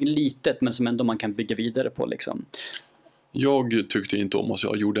 Någonting litet men som ändå man kan bygga vidare på liksom. Jag tyckte inte om att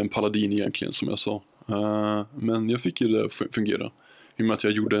jag gjorde en paladin egentligen, som jag sa. Men jag fick ju det fungera. I och med att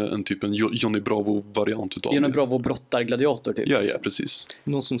jag gjorde en Johnny Bravo-variant utav Johnny Bravo brottar gladiator typ. Ja, precis.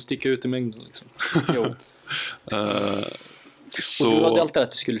 Någon som sticker ut i mängden liksom. Jo. Så... Och du hade alltid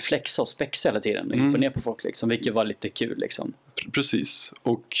att du skulle flexa och spexa hela tiden. Imponera på folk liksom, vilket var lite kul liksom. Precis.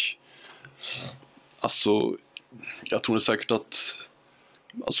 Och alltså, jag tror säkert att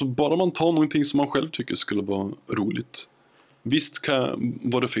alltså, bara man tar någonting som man själv tycker skulle vara roligt. Visst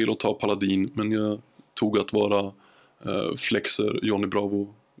var det fel att ta paladin, men jag tog att vara flexer, Johnny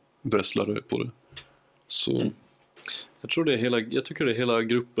Bravo wrestlare på det. Så Jag tycker det är hela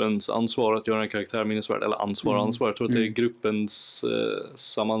gruppens ansvar att göra en karaktär minnesvärd. Eller ansvar. Jag tror att det är gruppens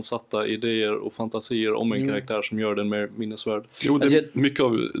sammansatta idéer och fantasier om en karaktär som gör den mer minnesvärd. Jo, det är mycket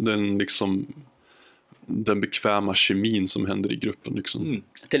av den bekväma kemin som händer i gruppen liksom.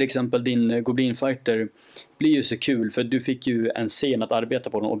 Till exempel din Goblin Fighter blir ju så kul, för du fick ju en scen att arbeta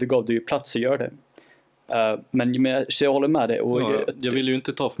på den och vi gav dig ju plats att göra det. Så jag håller med dig. Och jag ville ju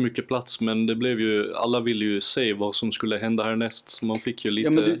inte ta för mycket plats, men det blev ju, alla ville ju se vad som skulle hända härnäst, så man fick ju lite...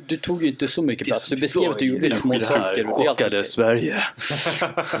 Ja, men du tog ju inte så mycket plats. Du beskrev att du gjorde små saker. Chockade Sverige.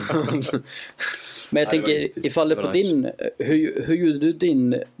 Men jag tänker, ifall det på din, hur gjorde du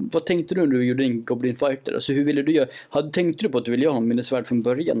din, vad tänkte du när du gjorde din Goblin Fighter? Alltså hur ville du göra, tänkte du på att du ville göra honom minnesvärd från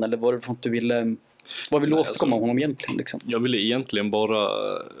början, eller var det för att du ville, vad vill du åstadkomma honom egentligen liksom? Jag ville egentligen bara,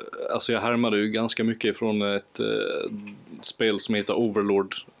 alltså jag härmade ju ganska mycket från ett spel som heter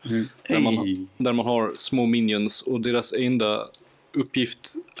Overlord. Där man har små minions och deras enda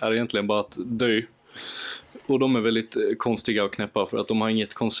uppgift är egentligen bara att dö. Och de är väldigt konstiga och knäppa för att de har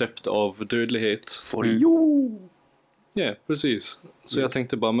inget koncept av dödlighet. Ja, precis. Så jag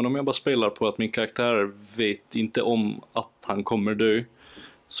tänkte bara, men om jag bara spelar på att min karaktär vet inte om att han kommer dö,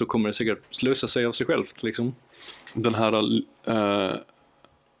 så kommer det säkert lösa sig av sig självt liksom. Den här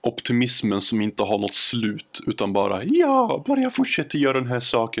optimismen som inte har något slut, utan bara bara jag fortsätter göra den här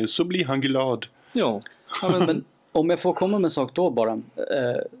saken så blir han glad. Ja. Men om jag får komma med en sak då bara,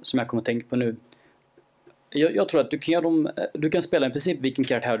 som jag kommer att tänka på nu. Jag tror att du kan spela i princip vilken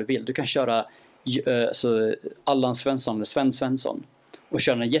karaktär du vill. Du kan köra Allan Svensson eller Sven Svensson och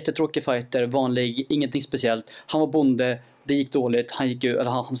köra en jättetråkig fighter, vanlig, ingenting speciellt. Han var bonde, det gick dåligt, han gick ut,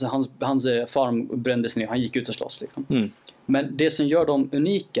 eller hans farm brändes ner, han gick ut och slåss liksom. Men det som gör dem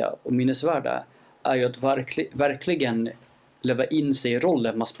unika och minnesvärda är ju att verkligen leva in sig i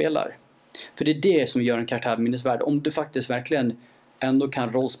rollen man spelar. För det är det som gör en karaktär minnesvärd. Om du faktiskt verkligen ändå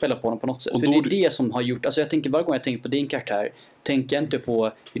kan rollspela på honom på något sätt. För det är det som har gjort, alltså jag tänker varje gång jag tänker på din karaktär, tänker jag inte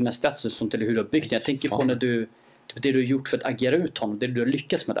på dina stats och sånt eller hur du har byggt den. Jag tänker på när det du har gjort för att agera ut honom, det du har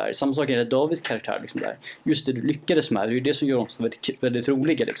lyckats med där. Samma sak är det Davids karaktär liksom där. Just det du lyckades med, det är ju det som gör dem så väldigt, väldigt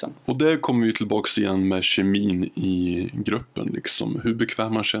roliga liksom. Och det kommer ju tillbaks igen med kemin i gruppen liksom. Hur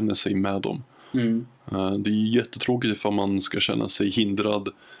bekväm man känner sig med dem. Det är jättetråkigt ifall man ska känna sig hindrad,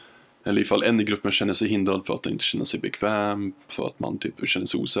 eller ifall en i gruppen känner sig hindrad för att inte känna sig bekväm, för att man typ känner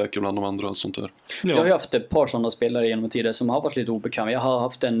sig osäker bland de andra och sånt där. Ja. Jag har ju haft ett par sådana spelare genom tiden som har varit lite obekväma. Jag har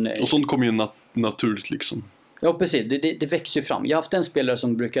haft en... Och sånt kommer ju naturligt liksom. Ja, precis. Det växer ju fram. Jag har haft en spelare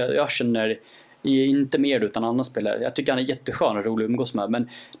som jag känner inte mer utan annan spelare. Jag tycker han är jätteskön och rolig att umgås med. Men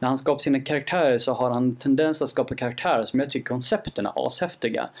när han skapar sina karaktärer så har han tendens att skapa karaktärer som jag tycker koncepterna är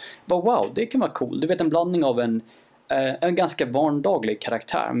ashäftiga. Bara wow, det kan vara cool. Du vet, en blandning av en ganska vardaglig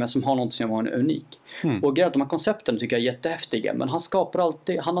karaktär men som har något som var unik. Och grejen, de här koncepten tycker jag är jättehäftiga, men han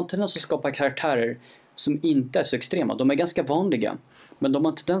har tendens att skapa karaktärer som inte är så extrema. De är ganska vanliga, men de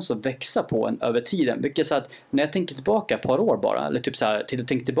har tendens att växa på en över tiden. Vilket så att när jag tänker tillbaka ett par år bara, eller typ så här, till att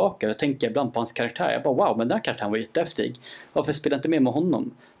tänka tillbaka, jag tänker ibland på hans karaktär. Jag bara wow, men den här karaktären var jättehäftig. Varför spelar jag inte med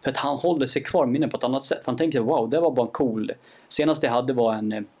honom? För att han håller sig kvar minne på ett annat sätt. Han tänker wow, det var bara en cool. Senast jag hade var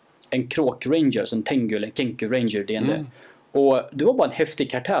en kråk ranger, som Tengu eller Kenku ranger DND. Och det var bara en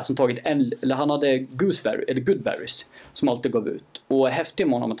häftig karaktär som han hade goodberries som alltid gav ut. Och häftigt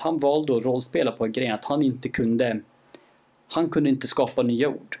med honom att han valde att rollspela på en grej att han kunde inte skapa nya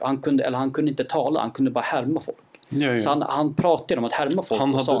ord. Han kunde inte tala, han kunde bara härma folk. Ja. Så han pratade om att härma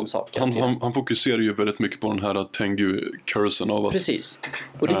folk och sa saker. Han fokuserar ju väldigt mycket på den här Tengu-cursen av att... Precis.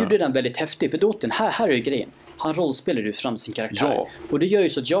 Och det gjorde den väldigt häftig. För då här är ju grejen. Han rollspelar ju fram sin karaktär. Ja. Och det gör ju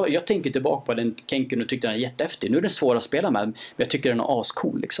så att jag tänker tillbaka på den Kenken och tyckte den är jättehäftig. Nu är den svår att spela med, men jag tycker den är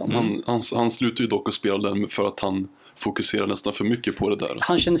ascool liksom. Han slutar ju dock att spela den för att han fokuserar nästan för mycket på det där.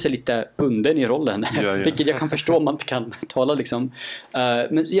 Han känner sig lite bunden i rollen. Ja. Vilket jag kan förstå om man inte kan tala liksom.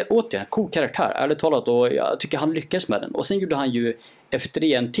 Men återigen, cool karaktär, ärligt talat. Och jag tycker han lyckas med den. Och sen gjorde han ju efter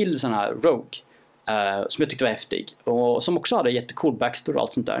det en till sån här Rogue. Som jag tyckte var häftig. Och som också hade jättecool backstory och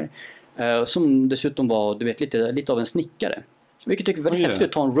allt sånt där. Som dessutom var, du vet, lite av en snickare. Vilket tycker jag är väldigt häftigt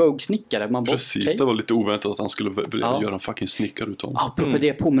att ta en rogue-snickare. Precis, okay. Det var lite oväntat att han skulle göra en fucking snickare utav. Apropå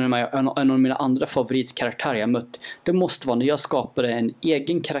det påminner mig en av mina andra favoritkaraktärer jag mött. Det måste vara när jag skapade en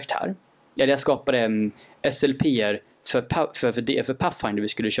egen karaktär. Eller jag skapade SLP'er för Pathfinder vi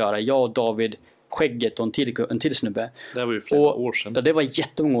skulle köra. Jag, David, Skägget och en till snubbe. Det var ju flera år sedan. Det var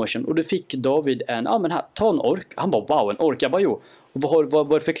jättemånga år sedan. Och då fick David men här, ta en ork. Han bara wow, en ork. Jag bara jo. Vad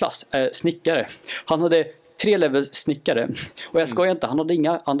var det för klass? Snickare. Han hade 3 levels snickare. Och jag skojar inte, han hade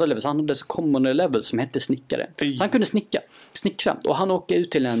inga andra levels. Han hade så common level som hette snickare. Så han kunde snickra. Och han åker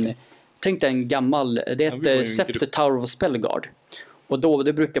ut till en gammal, det heter Scepter Tower of Spellguard. Och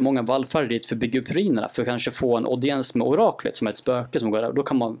det brukar många vallfärder dit för att bygga upp ruinerna. För att kanske få en audiens med oraklet som är ett spöke som går där. Då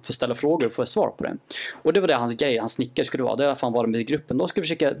kan man få ställa frågor och få ett svar på det. Och det var det hans grej, hans snickare skulle vara. Det är därför han var med i gruppen. De skulle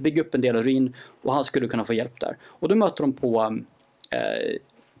försöka bygga upp en del av ruin. Och han skulle kunna få hjälp där. Och då möter de på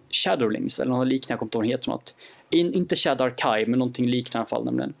Shadowlings eller något liknande, jag kommer inte ihåg heter något. Inte Shadow Archive, men någonting liknande i alla fall,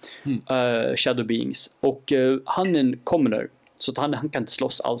 nämligen Shadow Beings. Och han är en commoner, så att han kan inte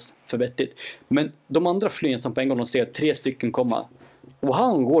slåss alls för vettigt. Men de andra flyger som på en gång, de ser 3 stycken komma. Och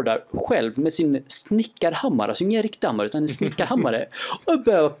han går där själv med sin snickarhammare, alltså ingen riktig hammare utan en snickarhammare, och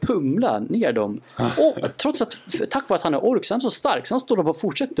börjar pumla ner dem. Och trots att, tack vare att han är ork, så är han så stark, så han står där och bara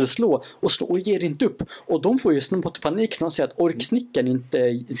fortsätter att slå och ger inte upp. Och de får ju snabbt panik när de ser att orksnickaren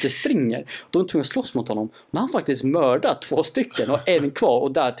inte springer. De är tvungna att slåss mot honom. Men han faktiskt mördat 2 stycken och en kvar.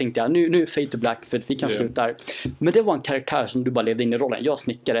 Och där tänkte jag, nu fade to black, för vi kan sluta där. Men det var en karaktär som du bara levde in i rollen. Jag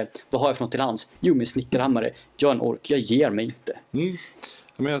snickare, vad har jag för något till hands? Jo, min snickarhammare. Jag är en ork, jag ger mig inte.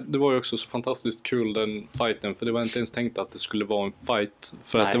 Men det var ju också så fantastiskt kul den fighten, för det var inte ens tänkt att det skulle vara en fight.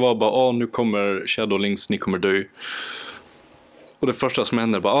 För att det var bara, nu kommer Shadowlings, ni kommer dö. Och det första som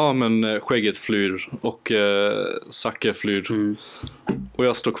händer bara, men skägget flyr och Zacke flyr. Och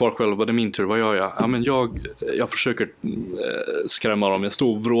jag står kvar själv, det är min tur, vad gör jag? Ja, men jag försöker skrämma dem, jag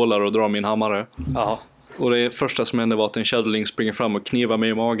står och vrålar och drar min hammare. Ja. Och det första som hände var att en Shadowling springer fram och knivar mig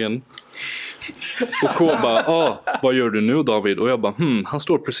i magen. Och K bara, vad gör du nu David? Och jag bara, han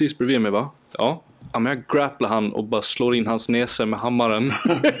står precis bredvid mig va? Ja, men jag grapplar han och bara slår in hans näse med hammaren.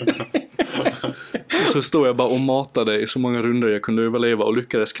 Och så står jag bara och matade i så många runder jag kunde överleva och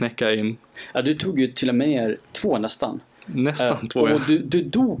lyckades knäcka in. Ja, du tog ju till och med ner 2 nästan. Nästan 2, ja. Och du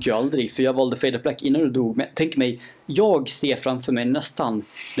dog ju aldrig, för jag valde Fade to Black innan du dog. Men tänk mig, jag ser framför mig nästan,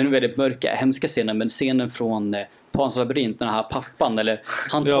 den är väldigt mörka, hemska scenen, men scenen från Pans labyrint, den här pappan, eller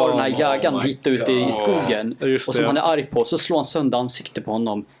han tar den här jägaren hit ute i skogen och som han är arg på, så slår han sönder ansiktet på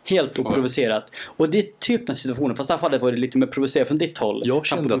honom helt oprovocerat. Och det är typ den situationen, fast i det här fallet var det lite mer provocerat från ditt håll. Jag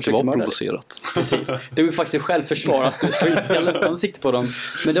kände att det var provocerat. Precis. Det var faktiskt självförsvar att du slår inte ansiktet på dem.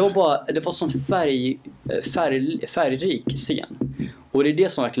 Men det var sån färgrik scen. Och det är det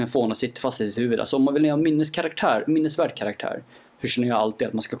som verkligen får honom att sitta fast i sitt huvud. Alltså om man vill ha minnesvärd karaktär, hur känner jag alltid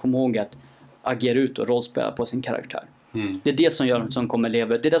att man ska komma ihåg att agera ut och rollspela på sin karaktär. Det är det som gör som kommer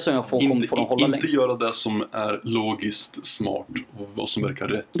leva. Det är det som jag kommer få dem hålla längst. Inte göra det som är logiskt smart och vad som verkar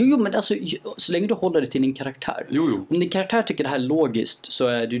rätt. Jo, men alltså så länge du håller det till din karaktär. Jo. Om din karaktär tycker det här är logiskt, så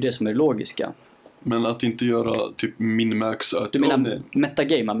är det ju det som är logiska. Men att inte göra typ min-max. Du menar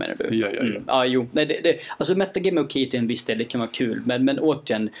metagame, menar du? Ja. Jo. Nej, alltså metagame är okej till en viss del, det kan vara kul. Men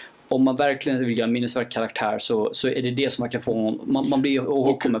återigen, om man verkligen vill göra en minnesvärd karaktär, så är det det som man kan få. Man blir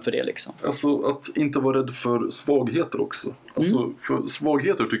ihågkommen för det liksom. Alltså att inte vara rädd för svagheter också. Alltså för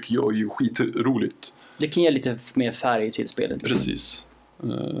svagheter tycker jag är ju skitroligt. Det kan ge lite mer färg till spelet. Precis.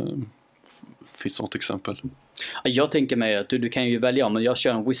 Finns något exempel? Jag tänker mig att du kan ju välja, men jag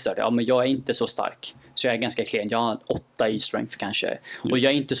kör en wizard. Ja, men jag är inte så stark. Så jag är ganska klen. Jag har 8 i strength kanske. Och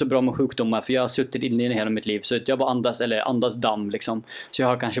jag är inte så bra med sjukdomar, för jag har suttit inne i hela mitt liv. Så jag bara andas damm liksom. Så jag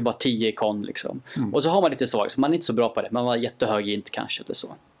har kanske bara 10 i kon liksom. Och så har man lite svag, så man är inte så bra på det. Man var jättehög inte kanske eller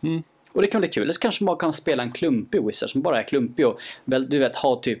så. Och det kan bli kul. Eller så kanske man kan spela en klumpig wizard som bara är klumpig och du vet,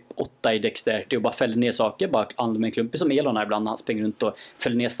 ha typ 8 i dexterity och bara fäller ner saker. Bara använder med en klumpig som Elon här ibland. Han springer runt och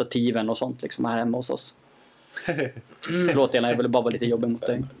fäller ner stativen och sånt liksom här hemma hos oss. Förlåt Elon, jag ville bara vara lite jobbig mot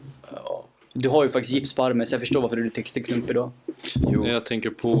dig. Du har ju faktiskt gips på armen, så jag förstår varför du är lite extra klumpig då. Jag tänker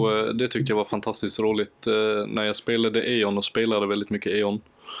på, det tyckte jag var fantastiskt roligt när jag spelade Eon och spelade väldigt mycket Eon.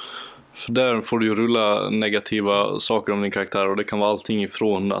 För där får du ju rulla negativa saker om din karaktär, och det kan vara allting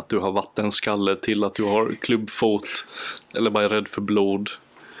ifrån att du har vattenskalle till att du har klubbfot eller bara är rädd för blod.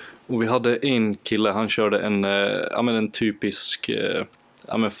 Och vi hade en kille, han körde en typisk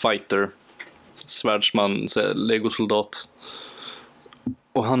fighter, svärdsman, legosoldat.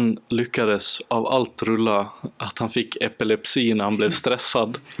 Och han lyckades av allt rulla att han fick epilepsi när han blev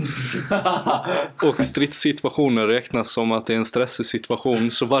stressad. Och stridssituationer räknas som att det är en stressig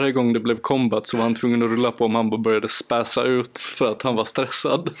situation. Så varje gång det blev combat så var han tvungen att rulla på om han började späsa ut för att han var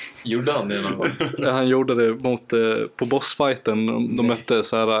stressad. Gjorde han det någon gång? Ja, han gjorde det på bossfighten. De mötte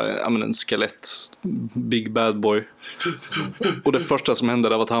så här, en skelett, big bad boy. Och det första som hände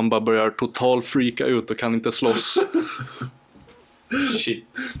var att han bara börjar total freaka ut och kan inte slåss. Shit.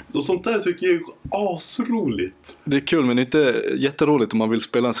 Och sånt där tycker jag är asroligt. Det är kul, men inte jätteroligt om man vill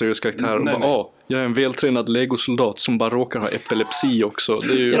spela en seriös karaktär och bara, jag är en vältränad legosoldat som bara råkar ha epilepsi också.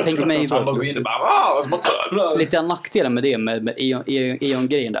 Det är ju... Jag tänker mig lite nackdelen med det med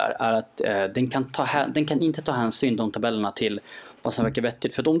Eon-grejen där är att den kan inte ta hänsyn de tabellerna till vad som verkar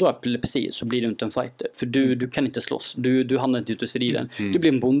vettigt. För om du har epilepsi så blir du inte en fighter. För du kan inte slåss. Du hamnar inte ute i striden. Du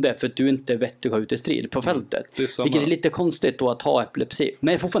blir en bonde för att du inte är vettig att ha ute i strid på fältet. Vilket är lite konstigt då att ha epilepsi.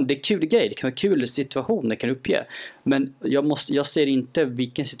 Men fortfarande, det är kul grej. Det kan vara kul situation det kan uppge. Men jag ser inte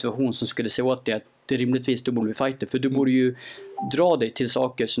vilken situation som skulle se åt det att det rimligtvis du borde bli fighter. För du borde ju dra dig till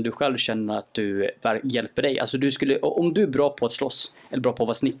saker som du själv känner att du hjälper dig. Alltså om du är bra på att slåss eller bra på att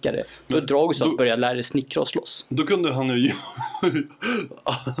vara snickare, då drar du så att börja lära dig snickra och slåss. Då kunde han ju...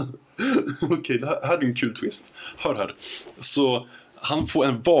 Okej, det här är en kul twist. Hör här. Så Han får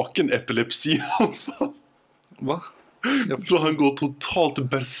en vaken epilepsianfall. Va? Då han går totalt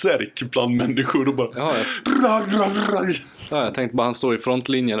berserk bland människor och bara... Ja, jag tänkte bara han står i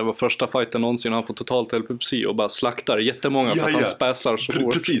frontlinjen. Det var första fighten någonsin. Han får totalt epilepsi och bara slaktar jättemånga för att han späsar så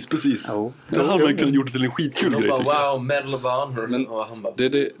hårt. Precis. Det hade man kunnat gjort det till en skitkul grej. Wow, Medal of Honor. Men det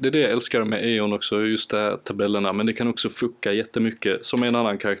är det jag älskar med Eon också, just det här tabellerna. Men det kan också fucka jättemycket. Som en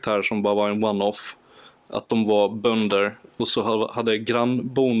annan karaktär som bara var en one-off. Att de var bönder och så hade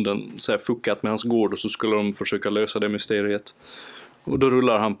grannbonden så här fuckat med hans gård och så skulle de försöka lösa det mysteriet. Och då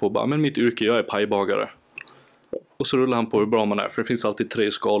rullar han på bara, men mitt yrke, jag är pajbagare. Och så rullar han på hur bra man är, för det finns alltid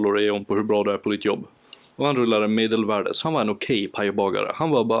 3 skalor i Eon på hur bra du är på ditt jobb. Och han rullade medelvärdet, så han var en okej pajbagare. Han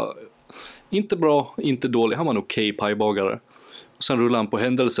var bara inte bra, inte dålig, han var en okej pajbagare. Och sen rullade han på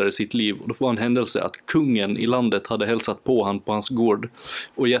händelser i sitt liv. Och då var en händelse att kungen i landet hade hälsat på han på hans gård.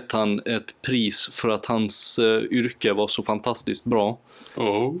 Och gett han ett pris för att hans yrke var så fantastiskt bra.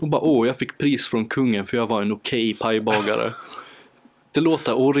 Och bara, jag fick pris från kungen för jag var en okej pajbagare. Det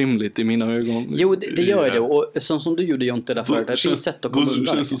låter orimligt i mina ögon. Jo, det gör det. Och som du gjorde Jonte där förut. Det finns sätt att komma undan.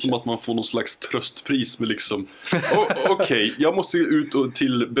 Då känns det som att man får någon slags tröstpris med liksom... Okej, jag måste ut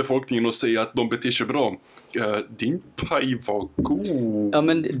till befolkningen och säga att de beter sig bra. Din paj var god. Ja,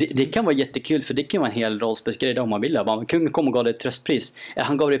 men det kan vara jättekul, för det kan vara en hel rollspelsgrej om man vill. Kungen kom och gav dig ett tröstpris.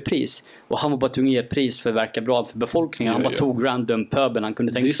 Han gav dig ett pris. Och han var bara tvungen att ge ett pris för att verka bra för befolkningen. Han bara tog random pöben han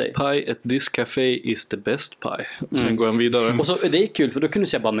kunde tänka sig. This pie at this café is the best pie. Och sen går han vidare. Och så det är kul, för då kunde du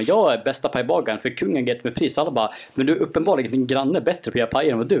säga bara, men jag är bästa pajbagaren för kungen gett med pris. Alla bara, men du är uppenbarligen din granne bättre på att göra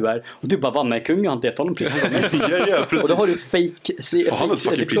pajer än vad du är. Och du bara, vad med kungen har inte gett honom pris. Ja, precis. Och då har du fake han har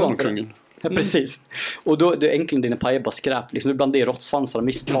fucking pris från kungen. Ja, precis. Och då är egentligen dina pajer bara skräp. Liksom, du blandar i råttsvansar och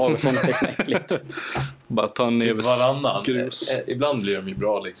misstag och sånt. Det är äckligt. Bara ta en neve varannan. Grus. Ibland blir de ju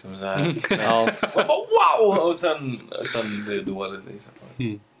bra liksom så här. Ja. Och bara, wow! Och sen blir det dåligt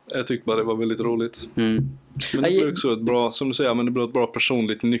liksom. Jag tyckte bara det var väldigt roligt. Mm. Men det blir också ett bra, som du säger, men det blir ett bra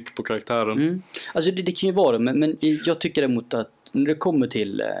personligt nyck på karaktären. Alltså det kan ju vara, men jag tycker emot att när det kommer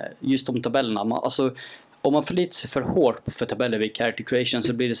till just de tabellerna, alltså om man förlitar sig för hårt för tabeller vid character creation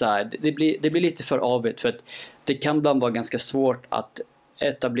så blir det så här, det blir lite för avigt, för att det kan ibland vara ganska svårt att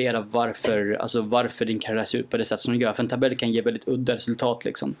etablera varför din karaktär ser ut på det sätt som den gör, för en tabell kan ge väldigt udda resultat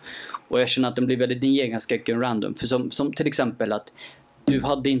liksom. Och jag känner att den blir väldigt ganska random, för som till exempel att du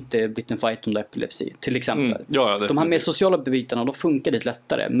hade inte blivit en fight om epilepsi, till exempel. De här mer sociala bitarna, de funkar lite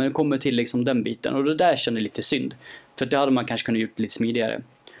lättare, men det kommer till liksom den biten, och det där känner jag lite synd, för det hade man kanske kunnat gjort lite smidigare.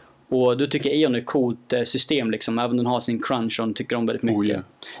 Och du tycker Eon är ett coolt system liksom, även den har sin crunch och den tycker om väldigt mycket.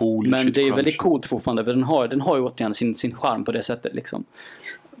 Men det är väldigt coolt fortfarande, för den har ju återigen sin charm på det sättet liksom.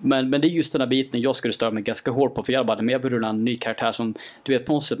 Men det är just den här biten jag skulle störa mig ganska hårt på, för jag bara, men jag vill rulla en ny karaktär som, du vet,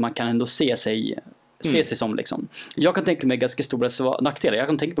 på något sätt man kan ändå se sig som liksom. Jag kan tänka mig ganska stora nackdelar. Jag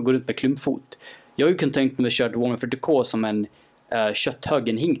kan tänka mig att gå runt med klumpfot. Jag har ju kunnat tänka mig att köra Warhammer 40K som en kötthög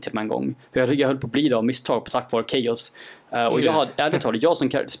en hink till mig en gång. Jag höll på att bli av misstag på tack vare Chaos. Och jag hade ärligt talat, jag som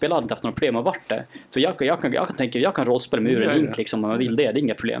spelare hade inte haft några problem att vart det. För jag kan rollspela med ur en hink liksom, om man vill det är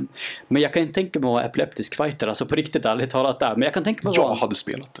inga problem. Men jag kan inte tänka mig att vara epileptisk fighter, alltså på riktigt ärligt talat där. Men jag kan tänka mig jag hade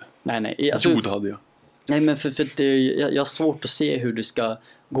spelat det. Nej. Alltså, jo, det hade jag. Nej, men för jag har svårt att se hur du ska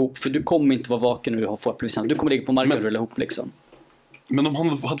gå upp, för du kommer inte vara vaken när du får epilepsi. Du kommer ligga på marken och rulla ihop liksom. Men de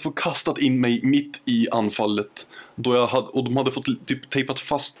hade fått kastat in mig mitt i anfallet och de hade fått typ tejpat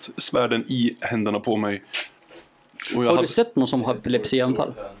fast svärden i händerna på mig. Och har du sett någon som har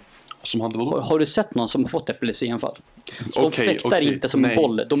epilepsianfall? Som hade vadå? Har du sett någon som har fått epilepsianfall? De fäktar okay. inte som en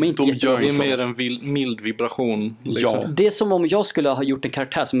boll. De är inte det är mer en mild vibration liksom. Ja. Det är som om jag skulle ha gjort en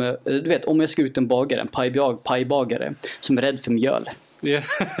karaktär som är, du vet, om jag skulle ut en bagare, en pajbagare som är rädd för mjöl. Yeah.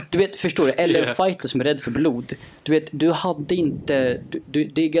 Du vet, förstår du? Eller en fighter som är rädd för blod. Du vet, du hade inte...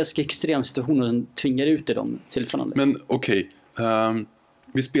 det är ganska extrem situation som tvingar ut i dem tillfällen. Men okej.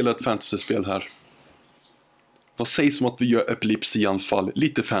 Vi spelar ett fantasyspel här. Vad sägs om att vi gör epilepsianfall?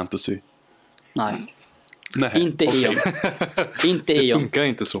 Lite fantasy. Nej. Inte Eon. Inte Det Eon. funkar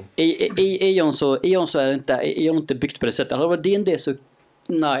inte så. Eon så är det inte. Eon är inte byggt på det sättet. Hade det varit D&D så...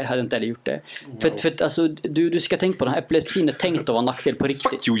 Nej, jag hade inte heller gjort det. För alltså, du ska tänka på den här epilepsin är tänkt att vara nackdel på riktigt.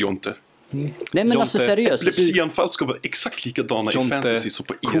 Fuck you, Jonte. Nej, men Jonte, alltså seriöst. Epilepsianfall ska vara exakt likadana i fantasy som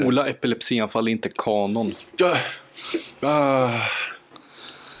på er. Coola epilepsianfall är inte kanon. Det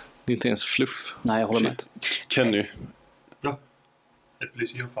är inte ens fluff. Nej, jag håller med. Kenny.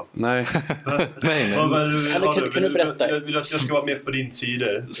 Epilepsianfall. Nej. Nej. Kan du berätta? Jag vill att jag ska vara med på din sida.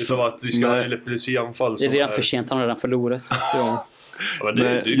 Som att vi ska ha epilepsianfall. Det är redan för sent, han har redan förlorat. Ja. Ja, men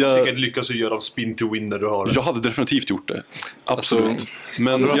Nej, du jag- säkert lyckas att göra en spin to win när du har det. Jag hade definitivt gjort det. Absolut. Alltså,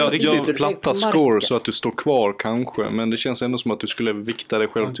 Men Du har jag, riktigt platta på marken. score så att du står kvar kanske. Men det känns ändå som att du skulle vikta dig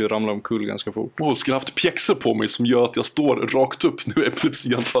själv till att ramla omkull ganska fort. skulle haft pjäxor på mig som gör att jag står rakt upp nu i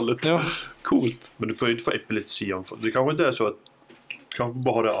epilepsianfallet. Ja. Coolt. Men du kan ju inte få epilepsianfall. Det kanske inte är så att du kanske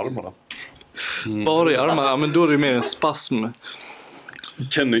bara har det i armarna. Bara i armarna, ja, men då är det mer en spasm.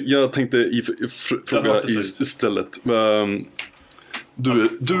 Kenny, jag tänkte fråga istället.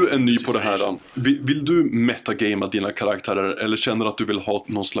 Du är ny på det här. Vill du metagamea dina karaktärer eller känner att du vill ha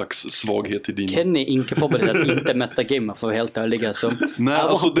någon slags svaghet i dina? Kenny är inkapabel att inte metagama för att vara helt ärlig alltså. Nej, Alla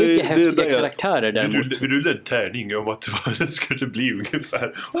alltså har bygger häftiga det är- karaktärer däremot. Vi rullade en tärning om att vad det skulle bli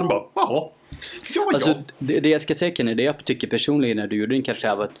ungefär. Och så bara, jaha. Ja, Alltså, det jag ska säga Kenny, det jag tycker personligen när du gjorde din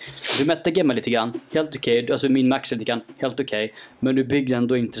karaktär var att du metagamar lite grann, helt okej. Alltså min max är lite grann, helt okej. Men du bygger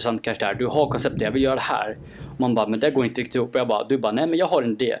ändå en intressant karaktär. Du har konceptet, jag vill göra det här. Och man bara, men det går inte riktigt ihop. Du bara, nej men jag har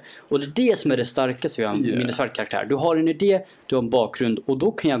en idé. Och det är det som är det starkaste med en minnesvärd karaktär. Du har en idé, du har en bakgrund och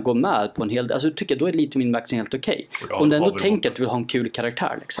då kan jag gå med på en hel del. Alltså tycker jag, då är lite min max helt okej. Ja, Om du ändå har vi tänker att du vill ha en kul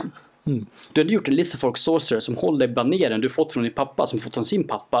karaktär liksom. Du hade gjort en lista folk sorcerer som håller baneren du fått från din pappa, som fått från sin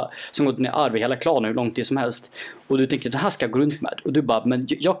pappa, som gått ner i arv i hela klanen hur lång tid som helst. Och du tänker, den här ska jag gå runt med. Och du bara, men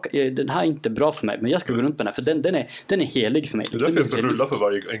den här är inte bra för mig, men jag ska gå runt med den här, för den är helig för mig. Det är därför jag får rulla för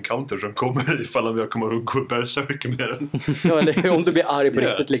varje encounter som kommer ifall jag kommer att gå berserker med den. Ja, eller om du blir arg på Ja.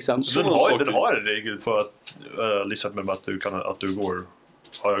 riktigt liksom. Den har en regel för att listat med att du går.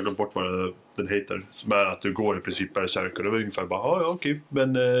 Har jag glömt bort vad den heter. Som är att du går i princip berserker. Det var ungefär bara, ja okej.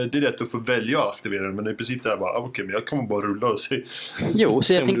 Men det är rätt att få välja att aktivera den. Men i princip det är bara, okej, men jag kommer bara rulla och se. Jo,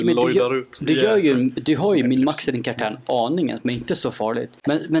 så jag Sen tänker, du men lojdar ut. du har ju min max i din karaktär en aning, men inte så farligt.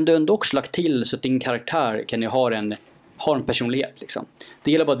 Men du har ändå också lagt till så att din karaktär kan ju ha en personlighet liksom.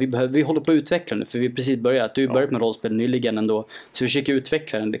 Det gäller bara att vi håller på att utveckla nu, för vi har precis börjat. Du börjat med rollspel nyligen ändå. Så vi försöker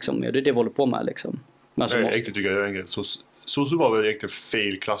utveckla den liksom. Ja, det är det vi håller på med liksom. Men alltså, Egentligen tycker jag det är så var väl egentligen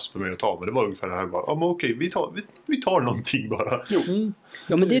fel klass för mig att ta. Men det var ungefär det här bara, ja men okej, vi tar någonting bara. Jo.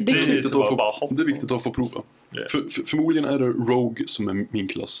 ja, men det är Det är kul. Viktigt så att bara, få, det är viktigt att få prova. Ja. Förmodligen är det Rogue som är min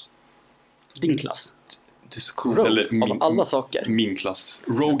klass. Din klass. Du är så cool. Rogue, Eller av alla saker. Min klass.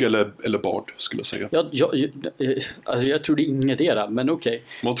 Rogue eller Bard skulle jag säga. Alltså, jag tror det är ingetdera, men okej.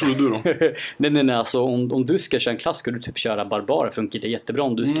 Vad tror du då? Nej, alltså om du ska köra en klass ska du typ köra barbar, funkar det jättebra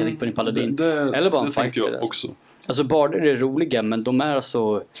om du ska tänka på din paladin. Eller bara en det tänkte fighter, jag alltså. också. Alltså barder är roliga, men de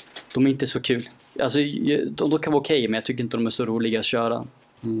är inte så kul. Alltså de kan vara okej, men jag tycker inte de är så roliga att köra.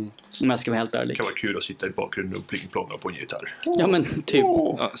 Om jag ska vara helt Det ärlig. kan vara kul att sitta i bakgrunden och plingplånga på en gitarr. Ja men typ.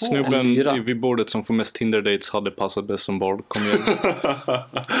 Ja, snubben Lyra. vid bordet som får mest Tinder dates hade passat bäst som bard. Kom igen.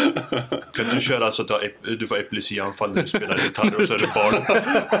 Kan du köra så att du får epilepsianfall när du spelar gitarr och så är det bara...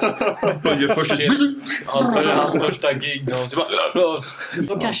 Hans första gig någonsin. Bara,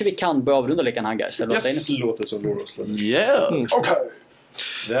 Då kanske vi kan börja avrunda leken här guys. Eller vad säger ni? Låter som Lord of Slumber. yes! Okej.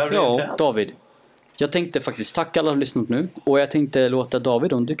 Det här blir Ja, intenst. David. Jag tänkte faktiskt tacka alla som har lyssnat nu. Och jag tänkte låta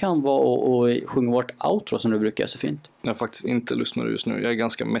David, om du kan vara och sjunga vårt outro som du brukar så fint. Jag faktiskt inte lyssnar just nu. Jag är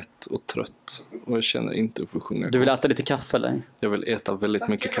ganska mätt och trött. Och jag känner inte för att sjunga. Du vill äta lite kaffe eller? Jag vill äta väldigt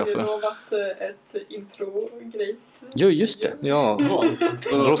mycket Zacke har kaffe. ju lovat ett intro-grejs. Jo, just det. Ja,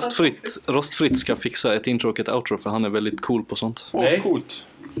 Rostfritt ska fixa ett intro och ett outro för han är väldigt cool på sånt. Nej. Coolt.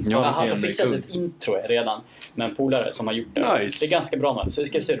 Jag Ja, har Henrik fixat Kung. ett intro redan med en polare som har gjort det. Nice. Det är ganska bra nu, så vi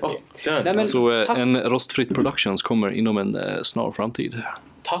ska se det. Död. Nej, men Så tack, en Rostfritt Productions kommer inom en snar framtid.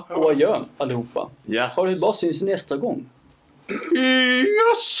 tack och adjö allihopa. Yes. Ha det bra, syns nästa gång.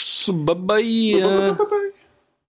 Yes! Bye bye!